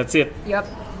 attack. That's it. Yep.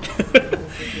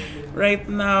 Right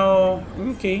now,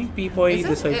 okay, Pipoy Is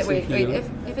decides it, wait, to wait. heal.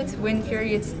 If it's Wind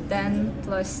Fury, it's 10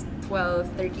 plus 12,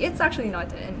 30. It's actually not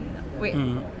 10. Wait.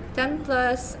 10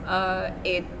 plus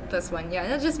 8 plus 1. Yeah,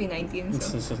 that'll just be 19.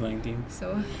 This So, is 19.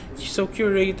 so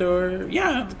Curator,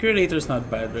 yeah, Curator's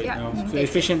not bad right Yeah, now. So okay.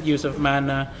 efficient use of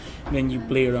mana, then you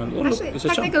play around. Oh, actually, look, it's a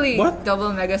chunk. technically, What? double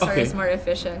Megasaur Okay. is more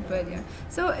efficient, but yeah.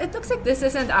 So it looks like this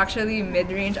isn't actually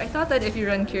mid-range. I thought that if you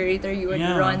run Curator, you would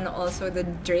Yeah. run also the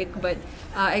Drake, but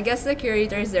I guess the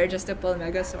Curator is there just to pull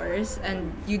Megasaurs,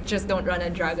 and you just don't run a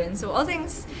Dragon. So all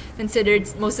things considered,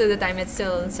 most of the time it's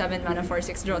still 7 mana,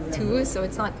 4/6 draw 2, so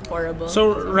it's not horrible.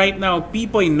 So right now,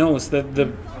 Pipoy knows that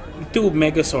the 2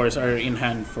 Megasaurs are in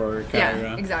hand for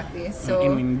Kara. yeah, exactly. So I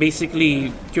mean,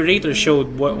 basically, Curator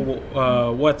showed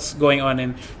what's going on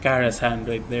in Kara's hand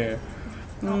right there.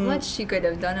 not much she could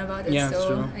have done about it. Yeah, so it's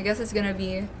true. I guess it's gonna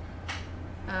be.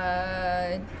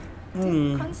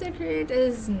 Consecrate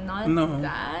is not No.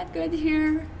 that good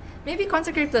here. Maybe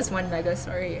Consecrate plus 1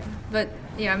 Megasaur, yeah. But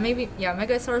yeah, maybe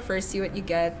Megasaur first, see what you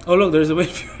get. Oh look, there's a Wind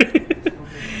Fury.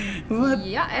 What?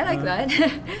 Yeah, I like that.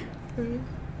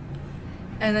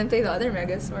 And then play the other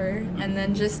Megasaur, and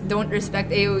then just don't respect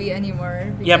AoE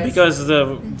anymore. Yeah, because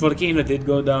the volcano did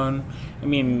go down. I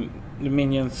mean, the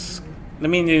minions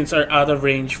are out of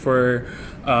range for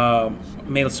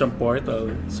Maelstrom Portal.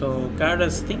 So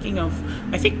Kara's thinking of,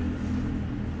 I think,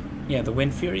 yeah, the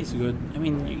Wind Fury is good. I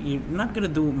mean, you're not gonna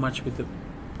do much with the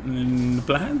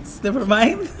plants. Never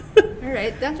mind. All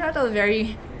right, that rattle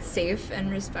very safe and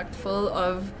respectful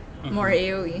of more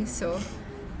AoE, so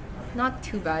not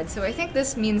too bad. So I think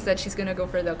this means that she's gonna go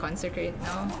for the Consecrate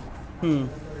now.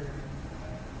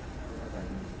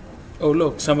 Oh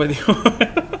look, somebody.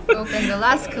 Open the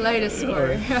last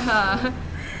Kaleidoscope.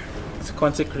 It's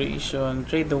consecration.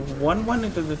 Trade the 1/1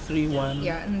 into the 3/1.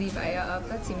 Yeah, and leave Aya up.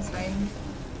 That seems fine.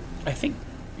 I think.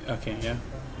 Okay, yeah.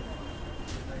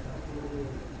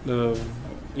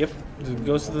 Yep, it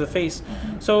goes to the face.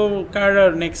 So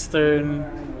Kara next turn,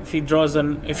 if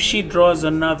she draws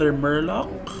another Murloc.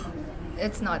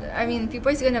 It's not. I mean,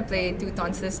 Pipoy's gonna play 2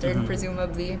 taunts this turn,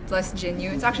 presumably, plus Jinyu.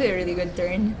 It's actually a really good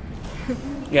turn.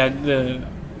 Yeah,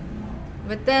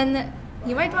 But then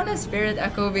you might want to Spirit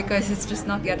Echo because it's just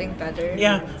not getting better.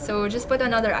 Yeah. So just put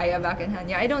another Aya back in hand.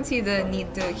 Yeah, I don't see the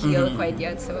need to heal quite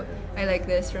yet, so I like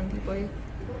this from Pipoy.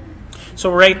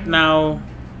 so right now,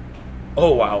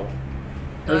 Oh wow,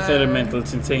 Earth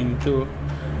Elemental's insane too,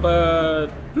 but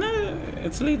nah,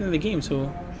 it's late in the game,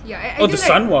 so. Yeah, I Oh, do the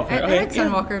like, Sunwalker. I Okay, like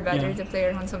Sunwalker better yeah. to play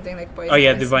around something like Poisonous. Oh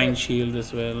yeah, Divine but- Shield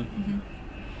as well.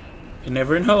 You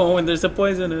never know when there's a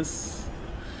Poisonous.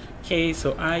 Okay,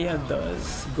 so Aya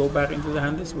does go back into the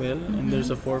hand as well, and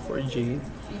there's a 4/4 Jade.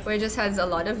 Pipoy just has a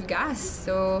lot of gas,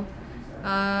 so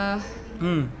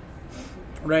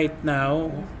Right now,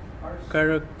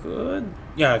 CaraCute.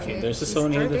 Yeah, okay, there's a she's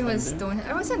Sonya starting with defender. Stone.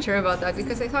 I wasn't sure about that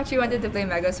because I thought she wanted to play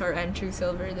Megasaur and True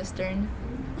Silver this turn.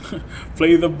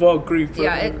 Play the Bog Creeper.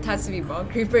 Yeah, it has to be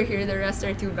Bog Creeper here. The rest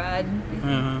are too bad.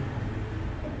 Uh-huh.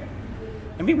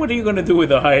 I mean, what are you gonna do with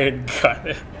the hired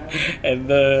gun and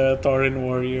the Tauren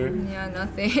Warrior? Yeah,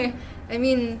 nothing. I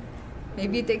mean,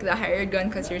 maybe take the hired gun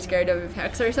because you're scared of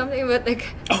Hex or something, but like,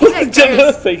 Oh, like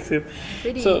just takes it.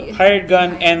 pretty So hired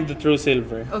gun high. and the True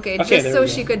Silver. Okay, there just so we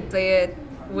she go. could play it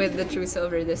with the True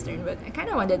Silver this turn, but I kind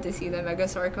of wanted to see the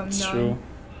Megasaur come It's down. true.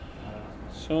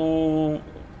 So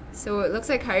So it looks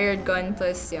like hired gun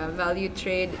plus value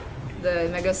trade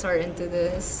the Megasaur into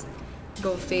this.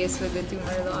 Go face with the two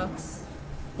Murlocs.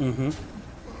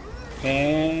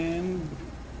 and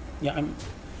yeah,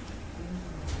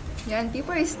 Yeah, and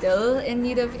people are still in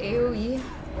need of AoE,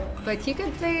 but he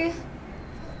could play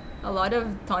a lot of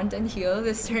taunt and heal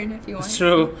this turn if you want. it's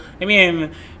true. I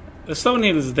mean, the Stone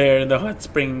Hill is there, the Hot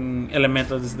Spring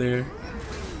Elemental is there.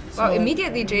 Wow, So-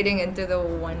 immediately trading into the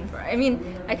 1/4. I mean,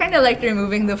 I kind of liked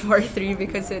removing the 4/3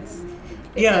 because it's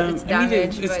It's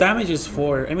damage. its but damage is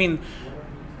 4. I mean,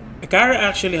 Kara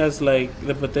actually has like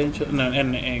the potential. No,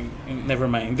 and never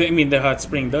mind. I mean, the Hot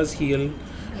Spring does heal.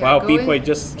 Yeah, Wow, going- people are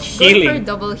just Going healing. for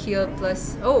double heal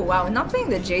plus. Oh wow, not playing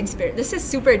the Jade Spirit. This is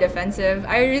super defensive.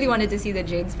 I really wanted to see the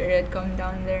Jade Spirit come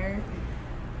down there.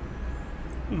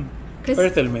 Because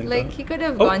Earth Elemental. like he could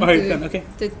have Oh, gone hired to, gun, okay.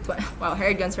 wow,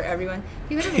 hired guns for everyone.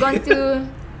 He could have gone to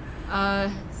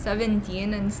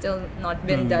 17 and still not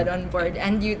been dead on board,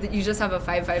 and you just have a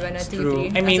 5/5 and a It's 2/3 true.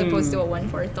 I as mean- opposed to a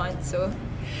 1/4 taunt. So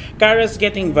Kara's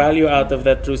getting value out of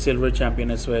that True Silver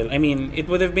champion as well. I mean, it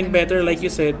would have been better, like you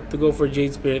said, to go for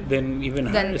Jade Spirit than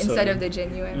even then Hearthstone. instead of the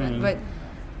genuine, but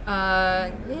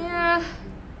yeah.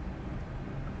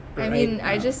 I mean,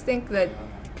 I just think that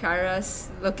Kara's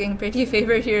looking pretty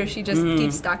favored here. She just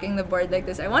keeps stacking the board like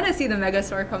this. I want to see the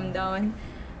Megasaur come down.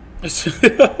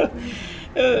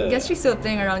 I guess she's still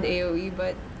playing around AoE,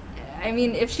 but I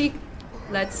mean, if she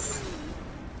lets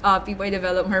Pipoy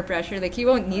develop more pressure, like he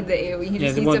won't need the AoE. He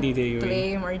just they needs won't to need the AoE.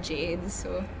 play more Jades.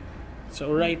 So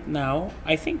So right now,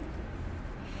 I think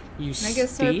you Megasaur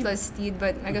Steed. plus Steed,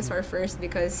 but Megasaur first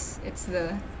because it's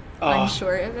the Ah.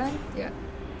 unsure event. Yeah.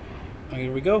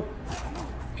 Here we go.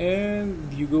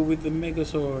 And you go with the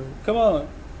Megasaur. Come on.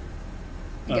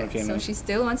 Yeah, Okay, so no. she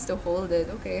still wants to hold it.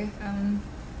 Okay.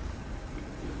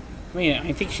 I mean,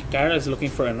 I think Kara's looking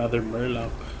for another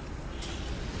Murloc.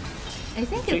 I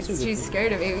think Plays with she's it.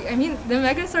 scared of AoE. I mean, the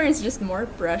Megasaur is just more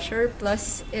pressure,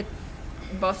 plus it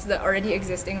buffs the already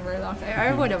existing Murloc.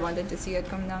 I would have wanted to see it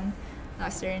come down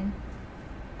last turn.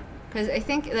 Because I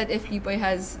think that if Pipoy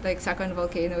has like second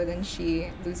Volcano, then she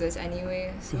loses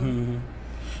anyway. So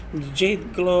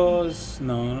Jade Claws,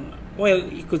 no. Well,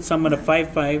 you could summon a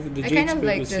 5/5. The I Jade kind of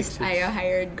Spirit like was this 6/6. Aya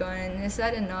hired gun. Is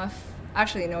that enough?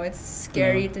 Actually, no. It's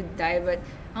scary to die, but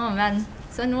oh man,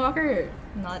 Sunwalker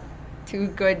not too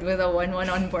good with a 1/1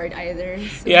 on board either.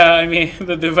 So, Yeah, I mean,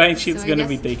 the Divine Shield's I gonna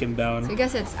be guess- taken down. So I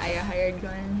guess it's Aya hired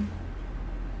gun.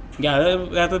 Yeah,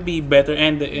 that would be better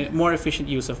and more efficient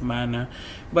use of mana.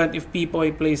 But if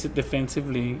Pipoy plays it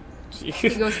defensively, He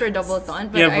goes for double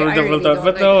taunt, but yeah, I for double really taunt. don't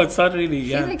But like no, it. it's not really. I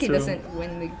Yeah, feel like he true. doesn't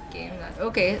win the game.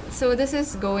 Okay, so this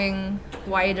is going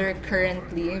wider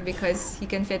currently because he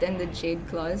can fit in the Jade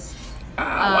Claws.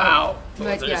 Wow,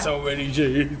 but there's yeah. so many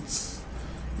Jades.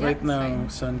 Yeah, Right it's now, fine.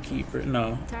 Sunkeeper.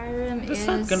 No, Tyram that's is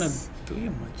not gonna do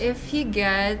you much. if he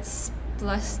gets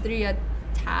 +3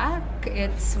 attack,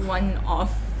 it's one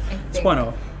off. I think. It's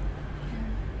 1-0.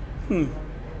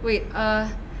 Wait,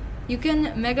 you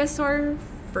can Megasaur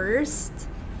first.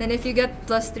 Then if you get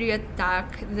 +3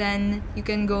 attack, then you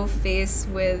can go face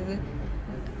with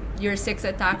your 6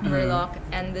 attack Murloc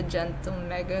and the Gentle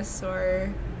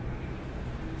Megasaur.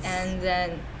 And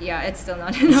then, yeah, it's still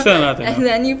not enough. still not enough. And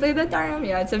then you play the Taram.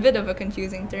 Yeah, it's a bit of a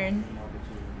confusing turn.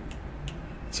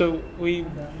 So we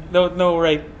don't know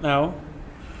right now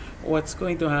what's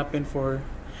going to happen for.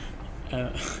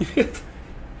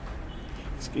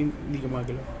 Screen hindi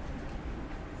gumagalaw.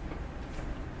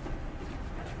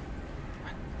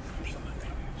 Hindi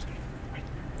gumagalaw yung screen. Wait.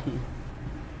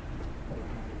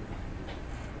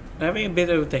 I'm having a bit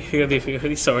of technical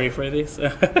difficulty. Sorry for this.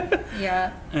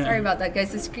 Yeah, sorry about that,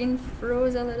 guys. The screen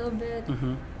froze a little bit.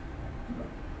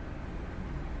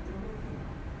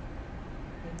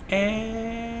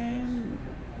 And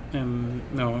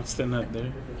no, it's still not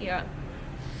there. Yeah.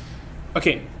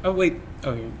 Okay. Oh wait.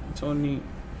 Okay. It's only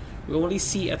we only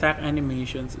see attack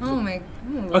animations. Oh my.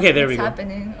 Okay, there we go. What's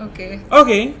happening? Okay.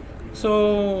 Okay.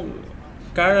 So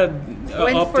Cara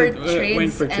Went for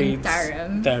trades and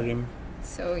Tarim. Tarim.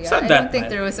 So yeah, It's not I that don't think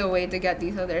bad. there was a way to get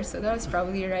lethal there, so that was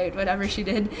probably right, whatever she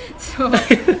did. So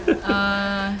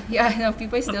yeah, no,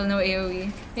 people still know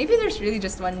AoE. Maybe there's really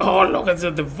just one Oh, look at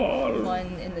the Devolve.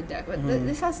 one in the deck, but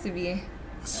this has to be.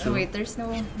 It's Oh true. wait, there's no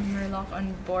Murloc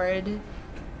on board,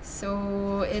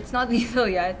 so it's not lethal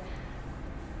yet.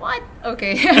 What?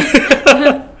 Okay.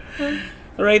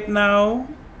 Right now,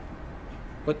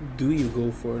 what do you go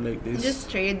for like this?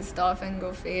 Just trade stuff and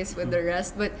go face with the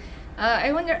rest, but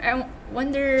I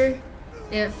wonder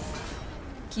if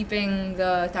keeping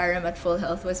the Tarim at full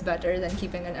health was better than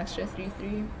keeping an extra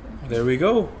 3/3. There we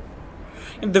go.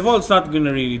 And Devolve's not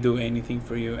gonna really do anything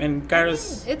for you. And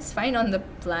Cara's It's fine on the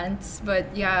plants, but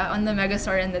yeah, on the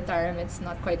Megazord and the Tarim, it's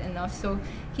not quite enough. So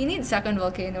he needs second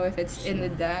Volcano if it's in the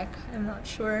deck. I'm not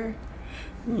sure.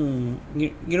 You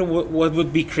know what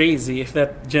would be crazy if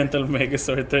that gentle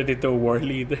Megazord turned into a war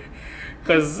leader?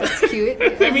 Because That's cute.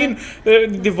 I mean,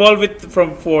 devolve it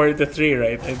from 4 to 3,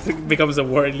 right? It becomes a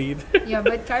war leader. Yeah,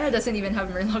 but Cara doesn't even have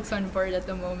Murlocs on board at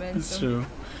the moment. That's So. true.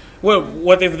 Well,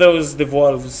 what if those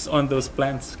devolves on those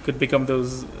plants could become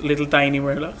those little tiny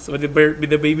Murlocs with the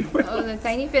baby Murlocs? Oh, the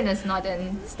Tiny Fin is not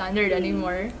in standard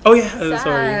anymore. Oh yeah, Sad.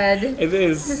 sorry. It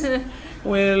is.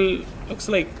 Well, looks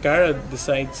like Cara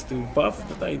decides to buff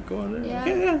the Tide Caller. Yeah.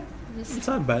 Yeah, Just- it's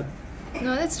not bad.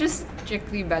 No, that's just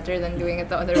strictly better than doing it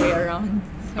the other way around.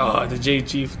 So, Oh, the J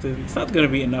Chieftain. It's not gonna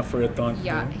be enough for a taunt.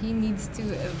 yeah, though. he needs to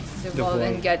devolve Devolve.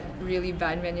 and get really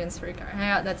bad minions for Cara.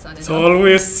 Yeah, that's not It's enough.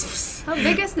 always. How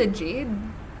big is the Jade?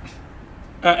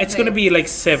 It's gonna be like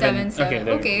 7. Seven. Okay,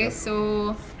 there Okay, you go. so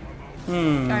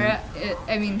Cara,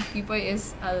 I mean, Pipoy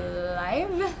is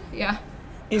alive? Yeah.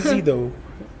 Is he though?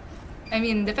 I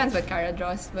mean, depends what Cara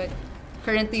draws, but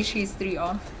currently she's 3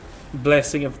 off.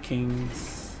 Blessing of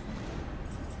Kings.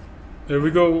 There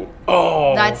we go.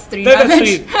 Oh, That's 3 That's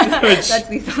damage. 3 damage. That's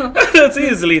lethal. That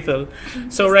is lethal.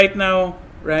 So right now,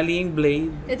 Rallying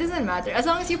Blade. It doesn't matter. As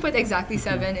long as you put exactly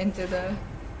 7 into the...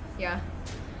 Yeah.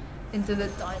 Into the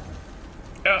taunt.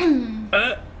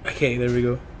 Okay, there we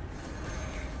go.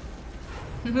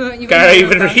 Even Cara though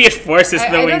even the- reinforces I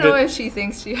knowing don't know that. if she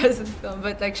thinks she has it though,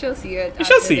 but like she'll see it.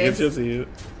 She'll after see it. this. She'll see it.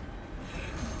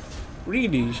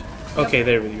 Really? Okay,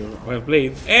 there we go. Well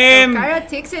played. So And Cara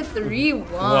takes it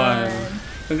 3-1.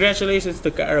 congratulations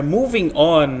to Cara. Moving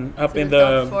on up To in the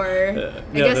the top 4. I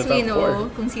yeah, guess the we top know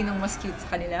 4. kung sinong mas cute sa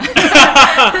kanila.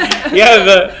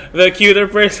 Yeah, the cuter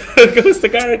person goes to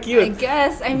I CaraCute.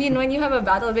 guess. I mean, when you have a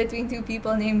battle between 2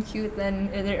 people named cute, then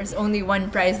there's only one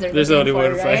prize they're There's looking only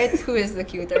for, one right? prize. Who is the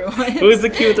cuter one? Who's the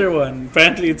cuter one?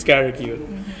 Apparently, it's CaraCute.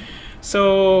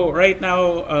 So right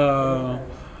now,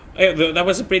 that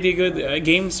was a pretty good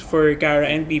games for Cara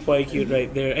and PipoyCute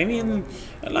right there. I mean,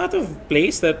 a lot of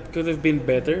plays that could have been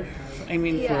better. I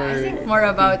mean, Yeah, for I think more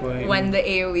about Pipoy. when the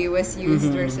AoE was used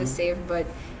versus save, but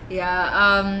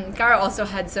yeah, Cara also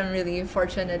had some really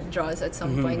fortunate draws at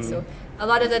some point. So a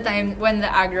lot of the time when the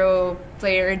aggro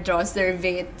player draws their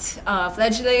Vate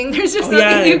fledgling, there's just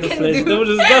nothing you the can flesh. do. There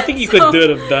was nothing you could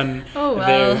have done Oh,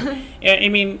 well. there. Yeah, I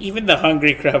mean, even the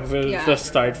Hungry Crab will Yeah, just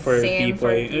start for same for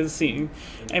Pipoy.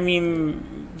 I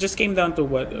mean, just came down to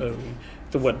what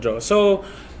draw. So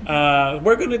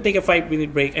we're going to take a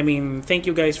 5-minute break. I mean, thank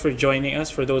you guys for joining us.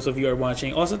 For those of you who are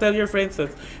watching, also tell your friends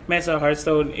that MeSA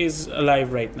Hearthstone is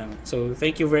alive right now. So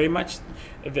thank you very much.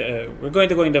 We're going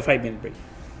to go in the 5-minute break.